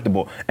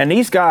acceptable. And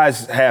these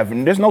guys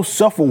there's no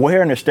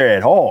self-awareness there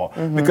at all,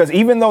 because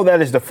even though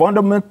that is the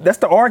fundament, that's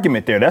the argument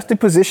there. That's the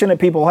position that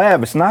people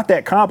have. It's not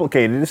that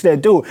complicated. It's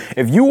that, dude,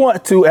 if you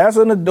want to, as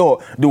an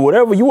adult, do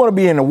whatever you want to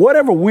be in, and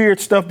whatever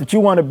weird stuff that you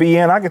want to be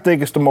in, I can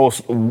think it's the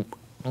most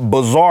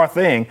bizarre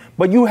thing,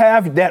 but you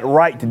have that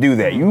right to do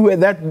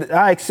that.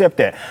 I accept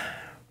that.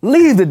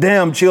 Leave the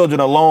damn children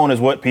alone is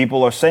what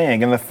people are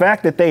saying. And the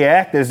fact that they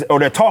act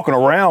they're talking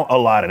around a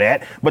lot of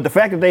that, but the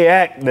fact that they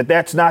act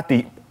that's not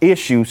the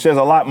issue says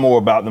a lot more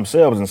about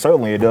themselves, and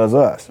certainly it does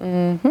us.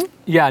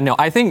 Yeah, no,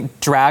 I think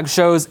drag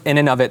shows in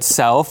and of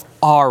itself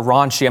are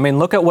raunchy. I mean,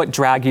 look at what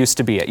drag used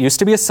to be. It used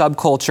to be a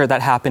subculture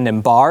that happened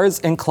in bars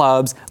and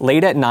clubs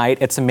late at night.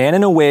 It's a man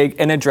in a wig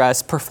in a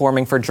dress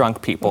performing for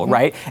drunk people,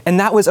 right? And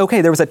that was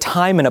okay. There was a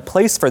time and a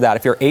place for that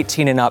if you're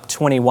 18 and up,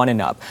 21 and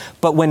up.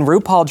 But when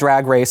RuPaul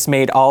Drag Race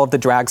made all of the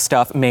drag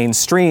stuff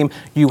mainstream,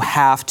 you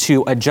have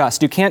to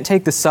adjust. You can't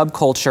take the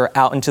subculture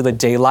out into the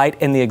daylight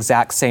in the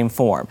exact same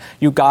form.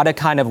 You gotta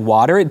kind of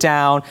water it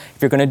down.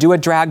 If you're gonna do a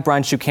drag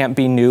brunch, you can't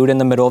be nude in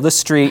the middle of the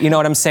street. You know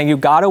what I'm saying? You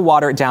gotta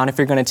water it down if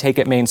you're gonna take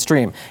it mainstream.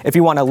 If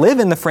you want to live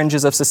in the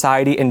fringes of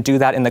society and do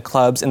that in the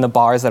clubs and the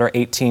bars that are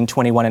 18,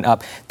 21 and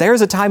up,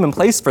 there's a time and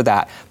place for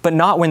that, but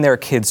not when there are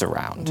kids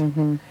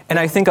around. And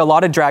I think a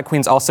lot of drag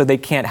queens also, they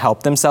can't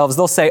help themselves.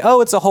 They'll say, oh,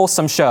 it's a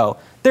wholesome show.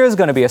 There's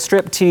going to be a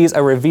striptease,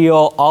 a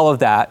reveal, all of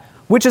that,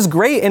 which is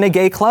great in a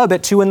gay club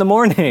at 2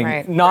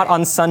 a.m, not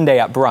on Sunday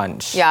at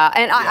brunch. Yeah,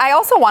 and I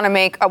also want to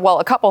make,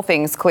 a couple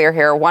things clear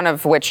here, one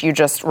of which you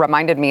just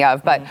reminded me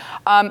of. But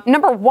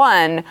number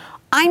one,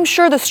 I'm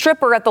sure the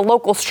stripper at the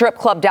local strip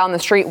club down the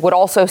street would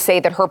also say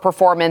that her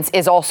performance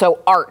is also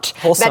art.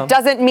 Wholesome. That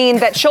doesn't mean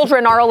that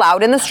children are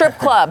allowed in the strip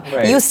club.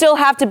 You still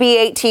have to be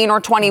 18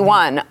 or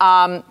 21.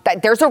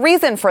 There's a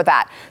reason for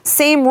that.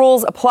 Same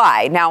rules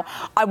apply. Now,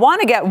 I want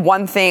to get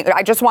one thing.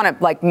 I just want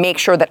to make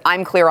sure that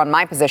I'm clear on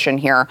my position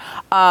here.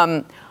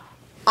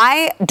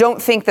 I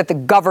don't think that the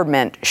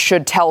government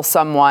should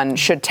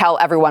tell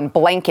everyone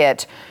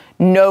blanket,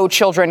 no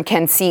children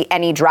can see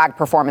any drag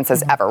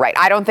performances ever, right?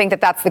 I don't think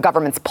that that's the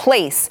government's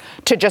place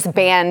to just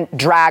ban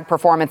drag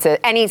performances.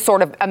 Any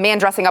sort of a man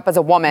dressing up as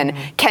a woman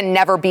can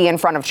never be in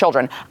front of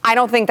children. I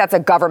don't think that's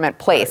a government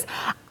place.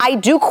 I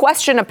do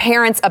question a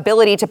parent's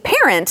ability to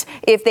parent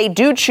if they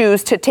do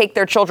choose to take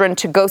their children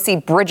to go see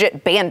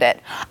Bridget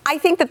Bandit. I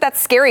think that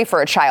that's scary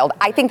for a child.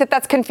 I think that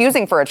that's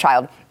confusing for a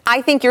child.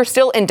 I think you're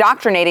still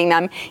indoctrinating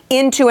them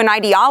into an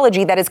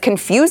ideology that is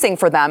confusing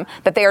for them,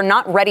 that they are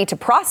not ready to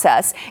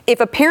process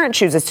if a parent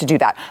chooses to do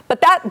that. But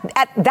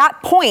at that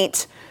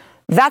point,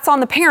 that's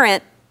on the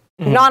parent,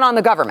 not on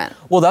the government.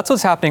 Well, that's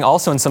what's happening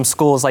also in some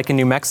schools like in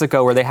New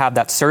Mexico, where they have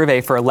that survey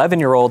for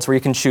 11-year-olds where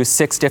you can choose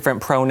 6 different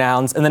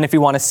pronouns. And then if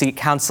you want to seek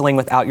counseling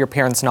without your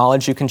parents'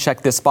 knowledge, you can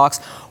check this box.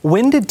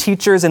 When did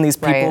teachers and these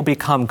people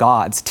become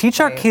gods?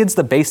 Teach our kids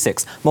the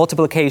basics: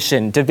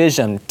 multiplication,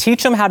 division.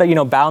 Teach them how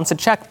to, balance a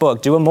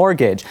checkbook, do a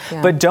mortgage.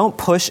 But don't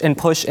push and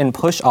push and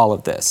push all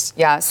of this.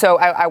 Yeah, so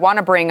I want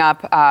to bring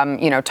up,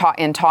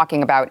 in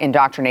talking about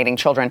indoctrinating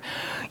children,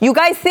 you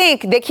guys they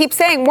keep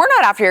saying, we're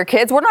not after your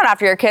kids, we're not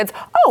after your kids.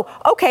 Oh,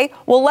 okay,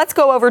 well, let's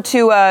go over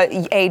to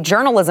a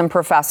journalism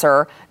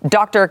professor,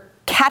 Dr.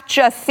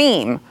 Katja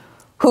Thiem,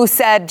 who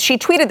said, she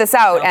tweeted this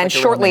out and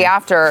shortly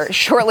after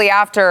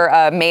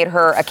made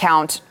her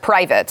account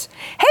private.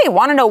 Hey,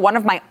 want to know one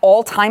of my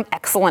all-time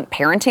excellent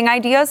parenting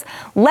ideas?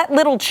 Let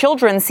little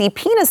children see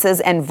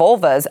penises and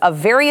vulvas of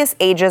various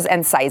ages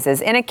and sizes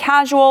in a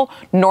casual,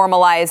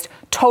 normalized,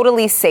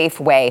 totally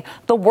safe way.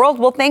 The world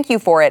will thank you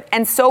for it,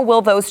 and so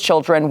will those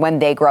children when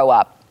they grow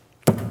up.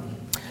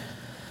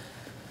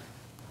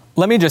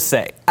 Let me just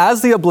say,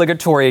 as the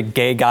obligatory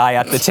gay guy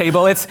at the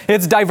table,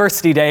 it's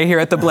diversity day here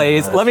at The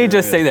Blaze. Let me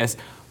just say this.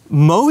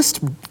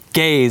 Most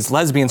gays,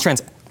 lesbians,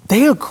 trans,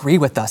 they agree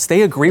with us.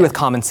 They agree with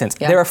common sense.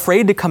 They're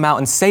afraid to come out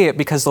and say it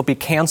because they'll be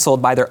canceled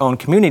by their own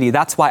community.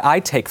 That's why I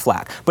take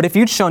flack. But if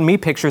you'd shown me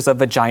pictures of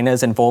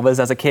vaginas and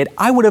vulvas as a kid,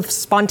 I would have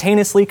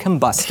spontaneously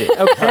combusted,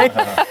 okay?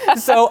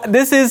 So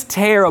this is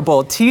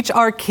terrible. Teach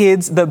our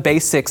kids the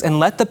basics and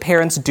let the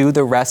parents do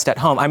the rest at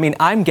home. I mean,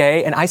 I'm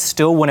gay and I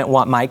still wouldn't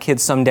want my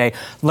kids someday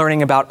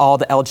learning about all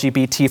the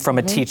LGBT from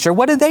a teacher.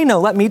 What do they know?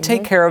 Let me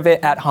take care of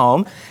it at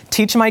home.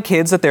 Teach my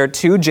kids that there are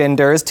 2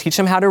 genders. Teach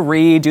them how to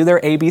read, do their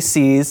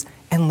ABCs,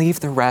 and leave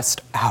the rest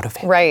out of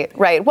it.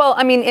 Right. Well,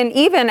 I mean, and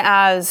even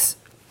as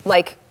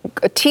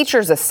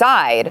teachers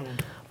aside,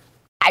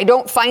 I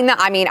don't find that.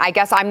 I mean, I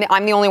guess I'm the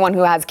only one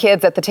who has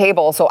kids at the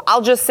table, so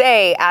I'll just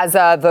say, as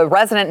the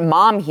resident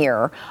mom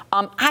here,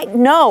 I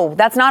know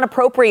that's not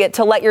appropriate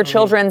to let your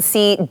children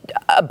see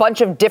a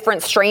bunch of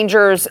different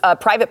strangers'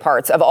 private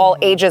parts of all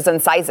ages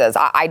and sizes.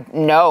 I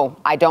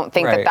don't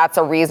think that that's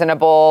a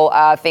reasonable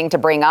thing to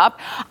bring up.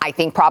 I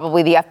think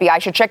probably the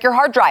FBI should check your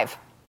hard drive.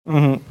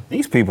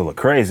 These people are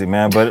crazy,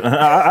 man. But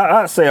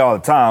I say all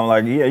the time,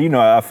 how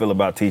I feel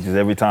about teachers.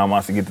 Every time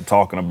I get to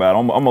talking about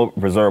them, I'm going to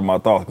reserve my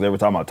thoughts, because every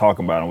time I talk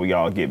about them, we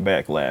all get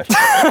backlash.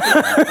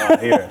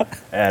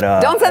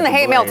 Don't send the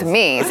hate mail to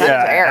me. Send it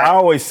to Eric. I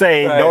always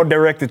say, don't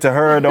direct it to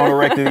her. Don't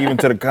direct it even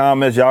to the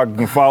comments. Y'all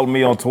can follow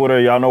me on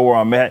Twitter. Y'all know where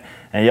I'm at.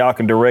 And y'all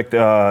can direct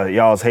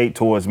y'all's hate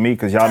towards me,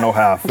 because y'all know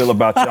how I feel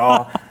about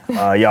y'all.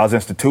 Y'all's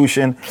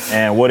institution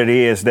and what it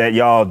is that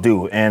y'all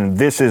do. And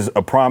this is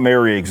a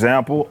primary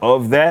example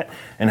of that,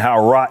 and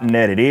how rotten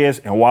that it is,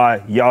 and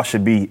why y'all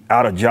should be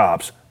out of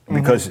jobs,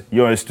 because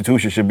your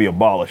institution should be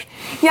abolished.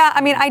 Yeah,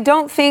 I mean, I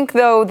don't think,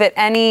 though, that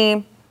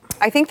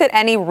I think that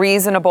any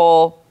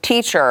reasonable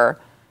teacher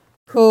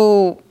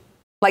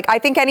I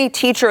think any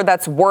teacher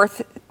that's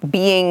worth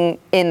being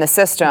in the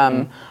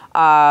system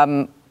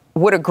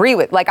would agree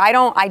with. Like, I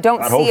don't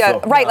see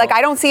hope so. right. No. Like,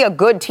 I don't see a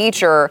good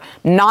teacher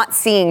not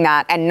seeing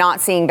that and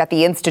not seeing that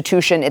the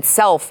institution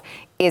itself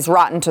is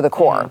rotten to the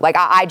core. Like,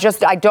 I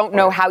don't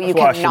know how you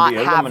can not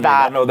have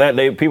that. I know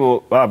that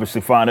people obviously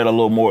find it a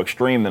little more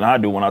extreme than I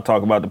do when I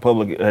talk about the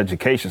public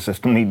education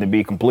system needing to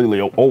be completely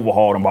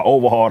overhauled. And by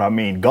overhauled, I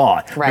mean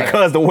gone. Right.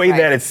 Because the way Right.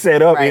 that it's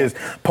set up Right. is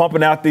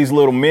pumping out these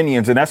little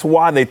minions. And that's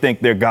why they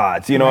think they're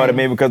gods. You know what I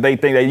mean? Because they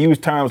think they use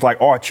terms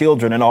like our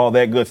children and all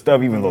that good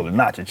stuff, even though they're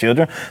not your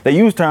children. They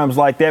use terms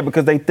like that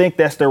because they think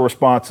that's their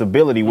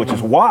responsibility, which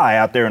is why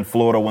out there in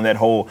Florida, when that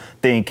whole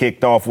thing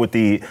kicked off with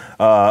the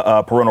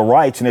parental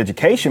rights and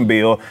education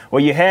bill,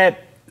 where you had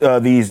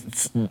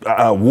these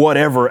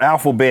whatever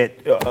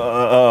alphabet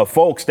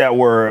folks that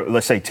were,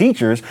 let's say,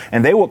 teachers,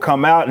 and they would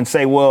come out and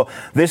say, well,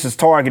 this is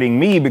targeting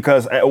me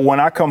because when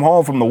I come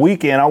home from the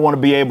weekend, I want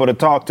to be able to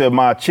talk to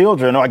my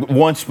children. Like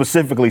one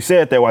specifically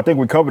said that, well, I think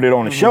we covered it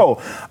on the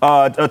show,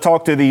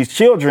 talk to these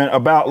children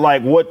about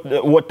like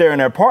what their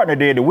and their partner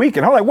did the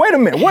weekend. I'm like, wait a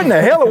minute, what in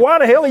the hell? Why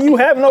the hell are you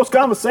having those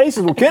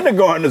conversations with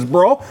kindergartners,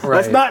 bro?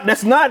 Right.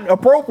 That's not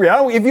appropriate.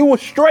 If you were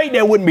straight,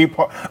 that wouldn't be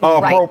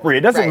appropriate.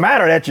 It doesn't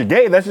matter that you're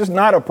gay. That's just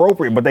not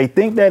appropriate, but they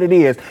think that it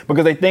is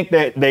because they think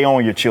that they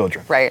own your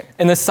children. Right.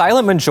 And the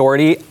silent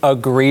majority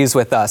agrees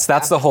with us.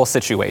 That's the whole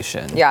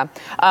situation. Yeah.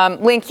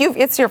 Link,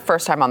 it's your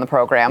first time on the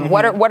program.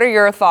 What are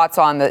your thoughts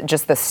on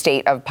just the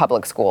state of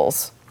public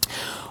schools?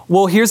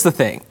 Well, here's the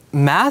thing.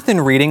 Math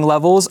and reading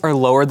levels are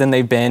lower than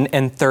they've been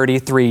in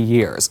 33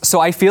 years. So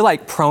I feel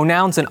like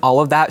pronouns and all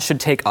of that should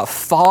take a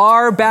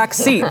far back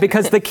seat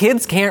because the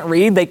kids can't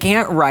read, they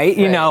can't write,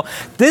 you know.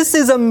 This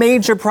is a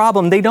major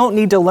problem. They don't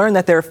need to learn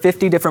that there are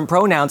 50 different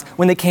pronouns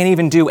when they can't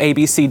even do A,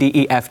 B, C, D,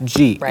 E, F,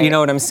 G. Right. You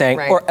know what I'm saying?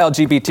 Right. Or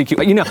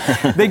LGBTQ. You know,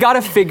 they got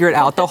to figure it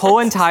out. The whole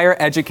entire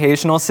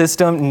educational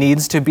system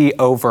needs to be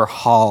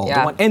overhauled.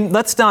 Yeah. And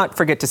let's not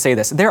forget to say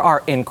this. There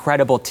are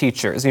incredible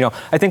teachers. You know,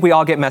 I think we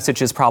all get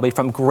messages probably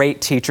from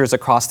great teachers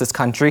across this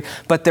country,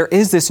 but there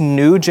is this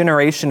new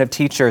generation of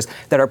teachers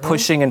that are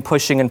pushing and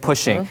pushing and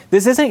pushing.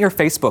 This isn't your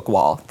Facebook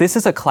wall. This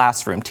is a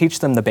classroom. Teach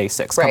them the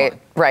basics. Right.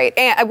 Right.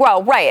 And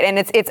and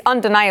it's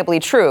undeniably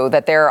true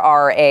that there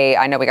are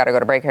I know we got to go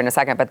to break here in a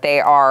second, but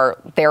there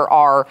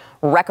are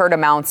record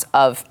amounts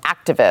of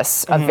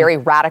activists, of very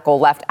radical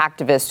left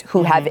activists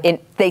who have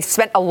they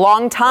spent a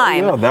long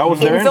time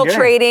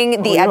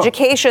infiltrating the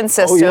education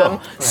system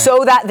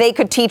so that they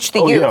could teach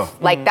the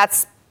youth. Like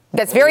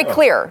that's very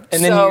clear.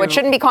 And then so it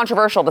shouldn't be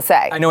controversial to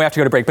say. I know we have to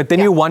go to break, but then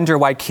you wonder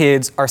why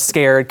kids are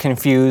scared,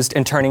 confused,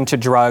 and turning to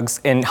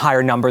drugs in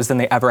higher numbers than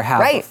they ever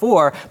have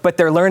before. But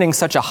they're learning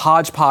such a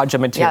hodgepodge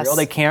of material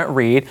they can't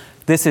read.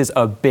 This is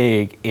a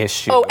big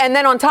issue. Oh, and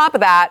then on top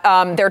of that,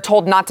 they're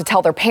told not to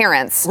tell their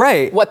parents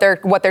what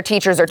their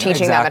teachers are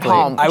teaching them at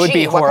home. I would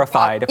be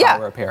horrified if I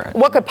were a parent.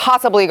 What could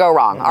possibly go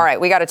wrong? All right,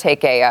 we got to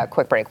take a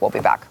quick break. We'll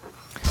be back.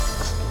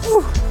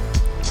 Whew.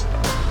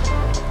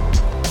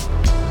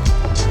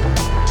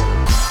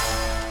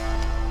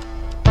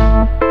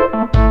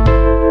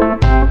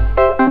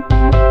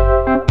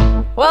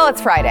 Well,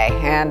 it's Friday,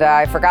 and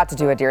I forgot to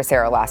do a Dear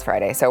Sarah last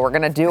Friday, so we're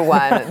going to do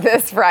one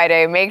this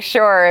Friday. Make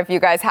sure, if you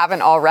guys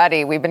haven't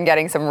already, we've been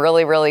getting some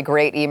really, really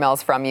great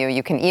emails from you.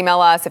 You can email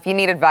us if you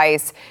need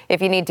advice,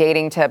 if you need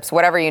dating tips,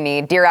 whatever you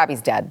need. Dear Abby's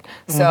dead.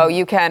 So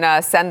you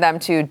can send them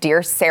to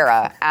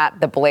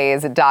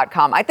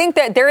dearsarah@theblaze.com. I think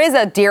that there is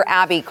a Dear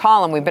Abby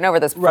column. We've been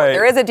over this before.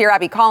 There is a Dear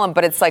Abby column,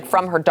 but it's like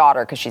from her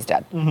daughter because she's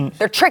dead.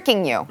 They're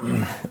tricking you.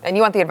 And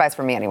you want the advice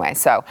from me anyway.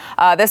 So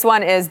this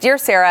one is, Dear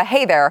Sarah,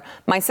 hey there.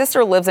 My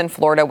sister lives in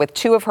Florida with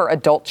two of her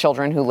adult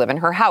children who live in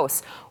her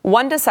house.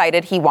 One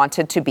decided he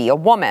wanted to be a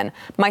woman.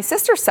 My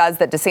sister says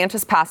that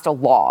DeSantis passed a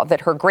law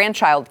that her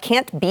grandchild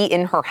can't be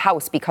in her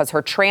house because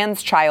her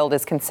trans child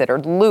is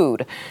considered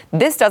lewd.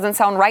 This doesn't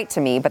sound right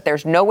to me, but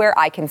there's nowhere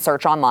I can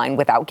search online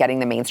without getting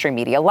the mainstream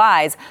media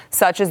lies,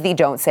 such as the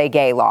Don't Say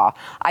Gay law.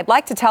 I'd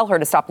like to tell her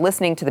to stop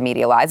listening to the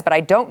media lies, but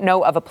I don't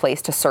know of a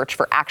place to search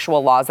for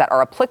actual laws that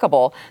are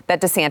applicable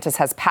that DeSantis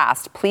has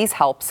passed. Please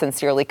help,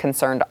 sincerely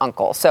concerned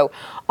uncle. So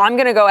I'm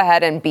going to go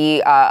ahead and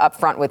be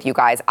upfront with you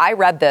guys. I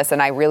read this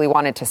and I really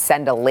wanted to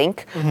send a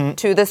link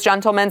to this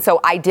gentleman. So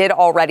I did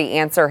already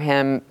answer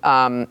him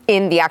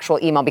in the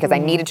actual email because I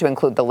needed to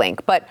include the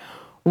link. But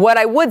what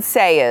I would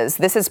say is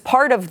this is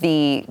part of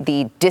the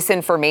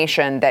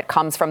disinformation that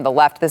comes from the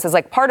left. This is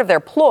like part of their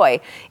ploy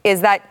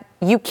is that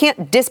you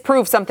can't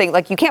disprove something,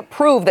 like you can't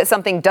prove that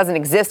something doesn't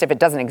exist if it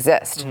doesn't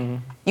exist.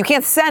 You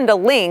can't send a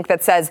link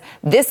that says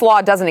this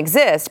law doesn't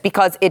exist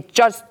because it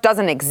just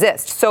doesn't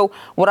exist. So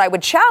what I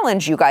would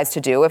challenge you guys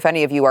to do, if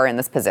any of you are in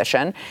this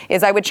position,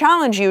 is I would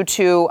challenge you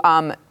to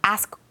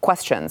ask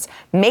questions.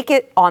 Make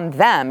it on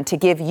them to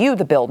give you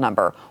the bill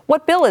number.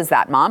 What bill is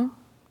that, Mom?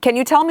 Can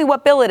you tell me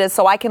what bill it is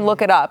so I can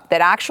look it up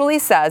that actually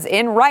says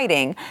in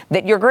writing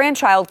that your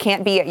grandchild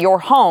can't be at your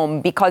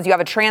home because you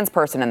have a trans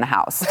person in the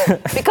house?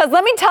 Because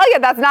let me tell you,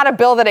 that's not a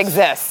bill that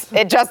exists.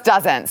 It just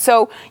doesn't.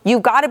 So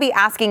you've got to be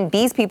asking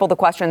these people the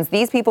questions,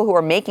 these people who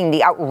are making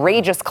the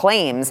outrageous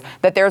claims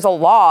that there's a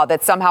law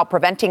that's somehow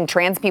preventing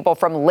trans people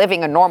from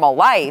living a normal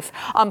life.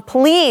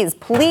 Please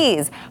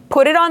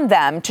put it on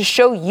them to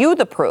show you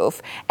the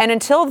proof. And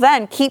until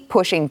then, keep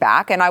pushing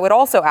back. And I would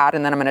also add,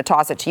 and then I'm going to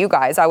toss it to you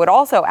guys, I would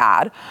also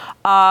add,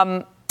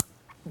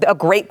 a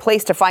great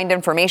place to find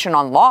information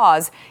on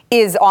laws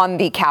is on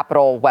the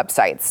Capitol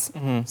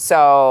websites.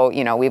 So,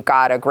 we've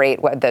got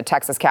the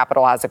Texas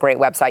Capitol has a great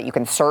website. You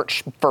can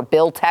search for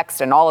bill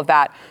text and all of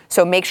that.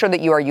 So make sure that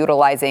you are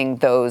utilizing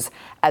those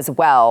as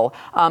well.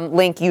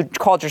 Link, you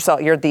called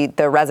yourself, you're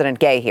the resident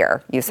gay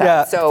here, you said.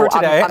 Yeah, so for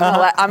today.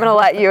 I'm going to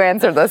let you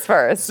answer this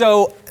first.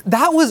 So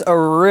that was a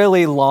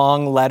really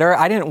long letter.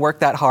 I didn't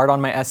work that hard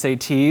on my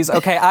SATs.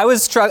 Okay, I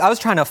was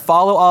trying to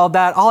follow all of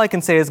that. All I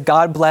can say is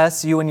God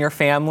bless you and your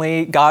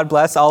family. God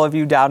bless all of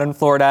you down in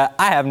Florida.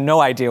 I have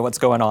no idea what's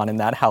going on in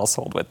that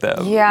household with them.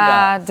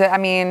 I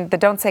mean, the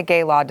Don't Say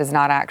Gay law does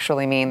not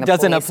actually mean the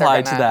doesn't police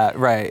apply to that,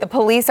 right? The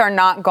police are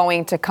not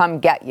going to come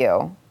get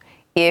you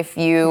if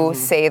you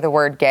say the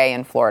word gay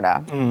in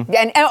Florida.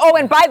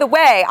 And by the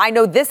way, I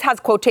know this has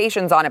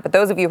quotations on it, but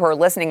those of you who are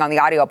listening on the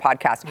audio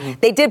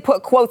podcast, they did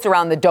put quotes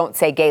around the Don't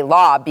Say Gay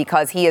law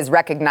because he is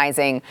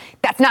recognizing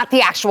that's not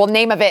the actual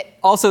name of it.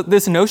 Also,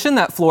 this notion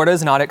that Florida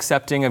is not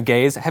accepting of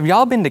gays, have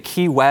y'all been to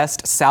Key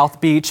West,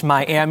 South Beach,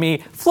 Miami?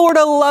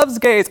 Florida loves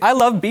gays. I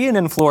love being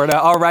in Florida,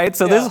 all right?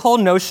 So this whole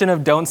notion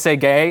of don't say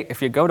gay,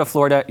 if you go to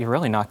Florida, you're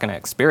really not going to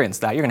experience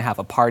that. You're going to have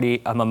a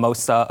party, a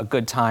mimosa, a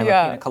good time, a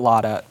pina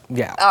colada.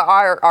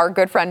 Our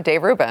good friend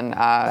Dave Rubin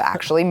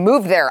actually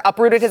moved there,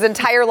 uprooted his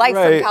entire life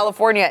from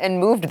California and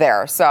moved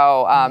there.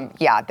 So,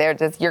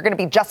 you're going to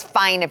be just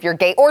fine if you're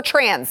gay or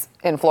trans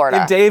in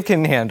Florida. If Dave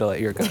can handle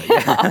it, you're good.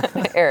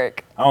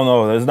 Eric. I don't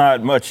know. There's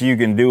not much you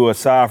can do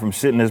aside from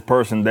sitting this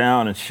person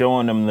down and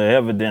showing them the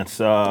evidence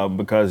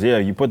because,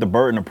 you put the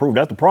burden of proof.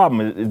 That's the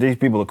problem. Is these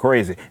people are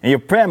crazy. And your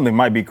family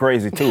might be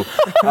crazy, too.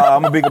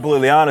 I'm going to be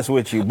completely honest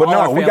with you. But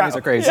all we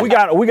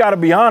got to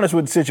be honest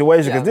with the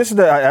situation because this is,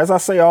 as I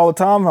say all the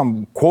time,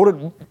 I'm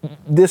quoted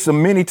this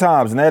many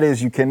times, and that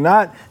is you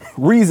cannot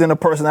reason a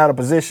person out of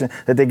position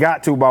that they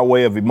got to by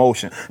way of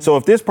emotion. So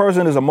if this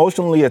person is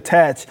emotionally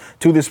attached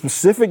to this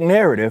specific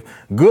narrative,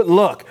 good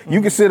luck.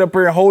 You can sit up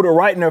here and hold it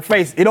right in their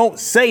face. It don't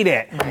say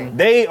that.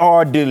 They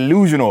are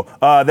delusional.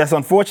 That's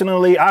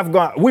unfortunately,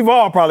 we've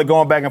all probably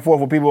gone back and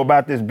forth with people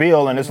about this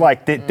bill, and it's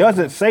like, it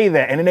doesn't say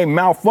that, and then they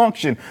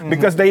malfunction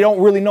because they don't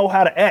really know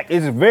how to act.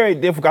 It's very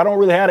difficult. I don't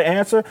really have to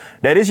answer.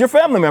 That is your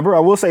family member. I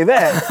will say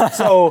that.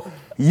 So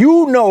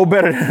you know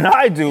better than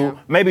I do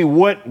maybe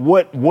what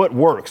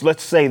works.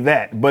 Let's say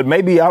that. But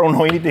maybe I don't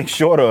know anything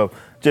short of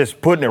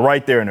just putting it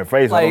right there in their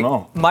face. I don't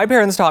know. My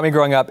parents taught me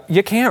growing up,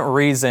 you can't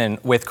reason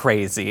with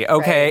crazy,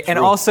 okay? Right. And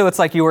also, it's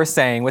like you were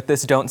saying with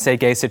this don't say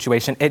gay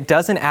situation, it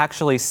doesn't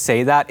actually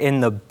say that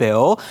in the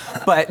bill,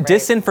 but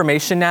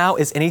disinformation now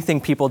is anything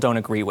people don't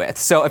agree with.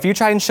 So if you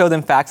try and show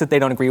them facts that they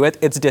don't agree with,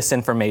 it's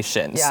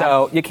disinformation. Yeah.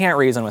 So you can't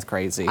reason with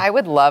crazy. I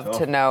would love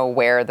to know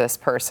where this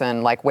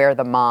person, where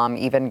the mom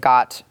even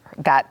got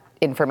that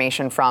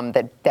information from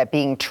that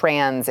being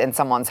trans in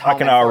someo's home. I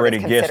can already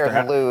guess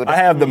that. Lewd. I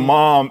have the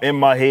mom in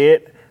my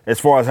head as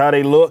far as how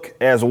they look,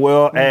 as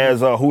well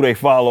as who they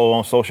follow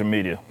on social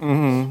media.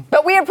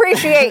 But we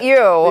appreciate you.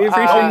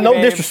 No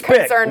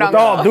disrespect. With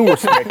all due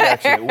respect,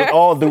 actually. With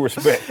all due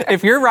respect.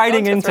 If you're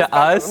writing into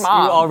us, you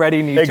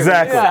already need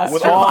exactly. to.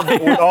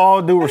 Exactly. With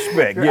all due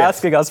respect. You're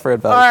asking us for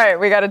advice. All right,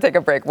 we got to take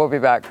a break. We'll be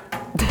back.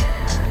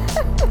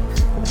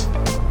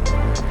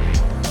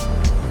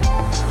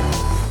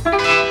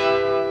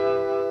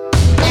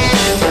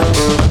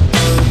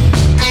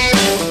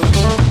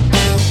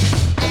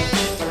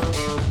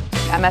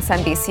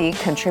 MSNBC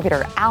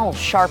contributor Al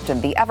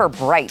Sharpton, the ever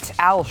bright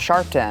Al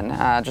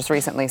Sharpton, just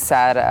recently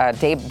said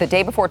the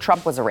day before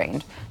Trump was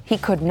arraigned, he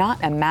could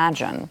not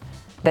imagine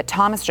that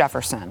Thomas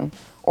Jefferson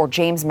or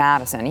James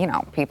Madison,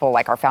 people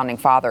like our founding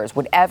fathers,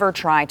 would ever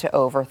try to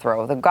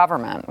overthrow the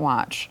government.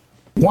 Watch.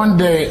 One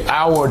day,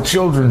 our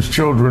children's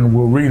children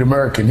will read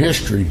American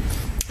history.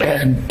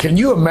 And can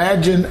you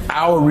imagine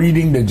our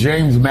reading that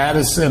James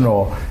Madison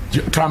or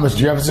Thomas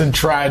Jefferson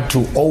tried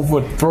to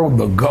overthrow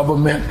the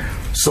government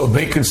so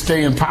they can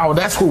stay in power?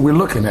 That's what we're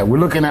looking at. We're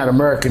looking at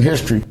American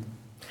history.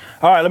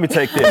 All right, let me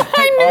take this.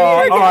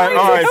 All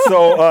right.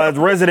 So, as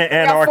resident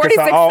anarchist,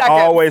 I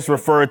always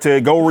refer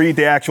to go read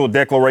the actual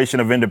Declaration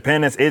of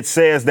Independence. It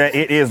says that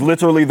it is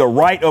literally the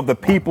right of the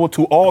people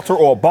to alter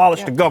or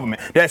abolish the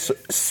government. That's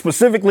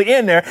specifically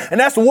in there, and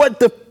that's what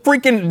the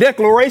freaking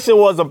Declaration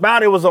was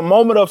about. It was a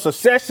moment of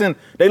secession.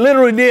 They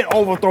literally did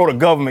overthrow the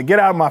government. Get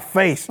out of my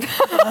face.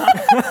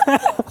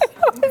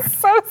 It's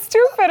so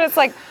stupid. It's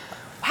like,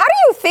 how do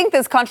you think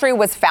this country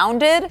was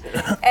founded?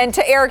 And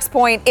to Eric's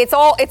point, it's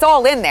all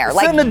in there.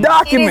 It's in the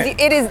document.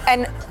 It is,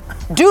 and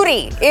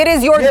duty. It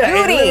is your duty. It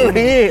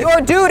really is.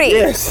 Your duty.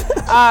 Yes.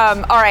 All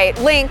right,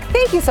 Link,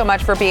 thank you so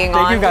much for being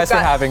on. Thank you guys We've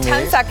for got having me.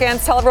 10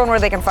 seconds. Tell everyone where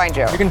they can find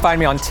you. You can find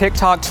me on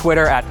TikTok,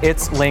 Twitter at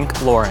It's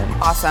Link Lauren.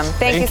 Awesome.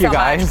 Thank you so you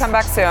guys. much. Come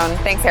back soon.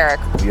 Thanks, Eric.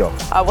 Yo.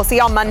 We'll see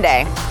you on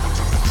Monday.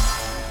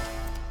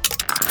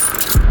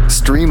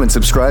 Stream and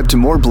subscribe to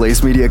more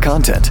Blaze Media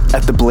content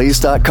at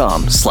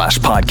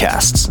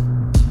theblaze.com/podcasts.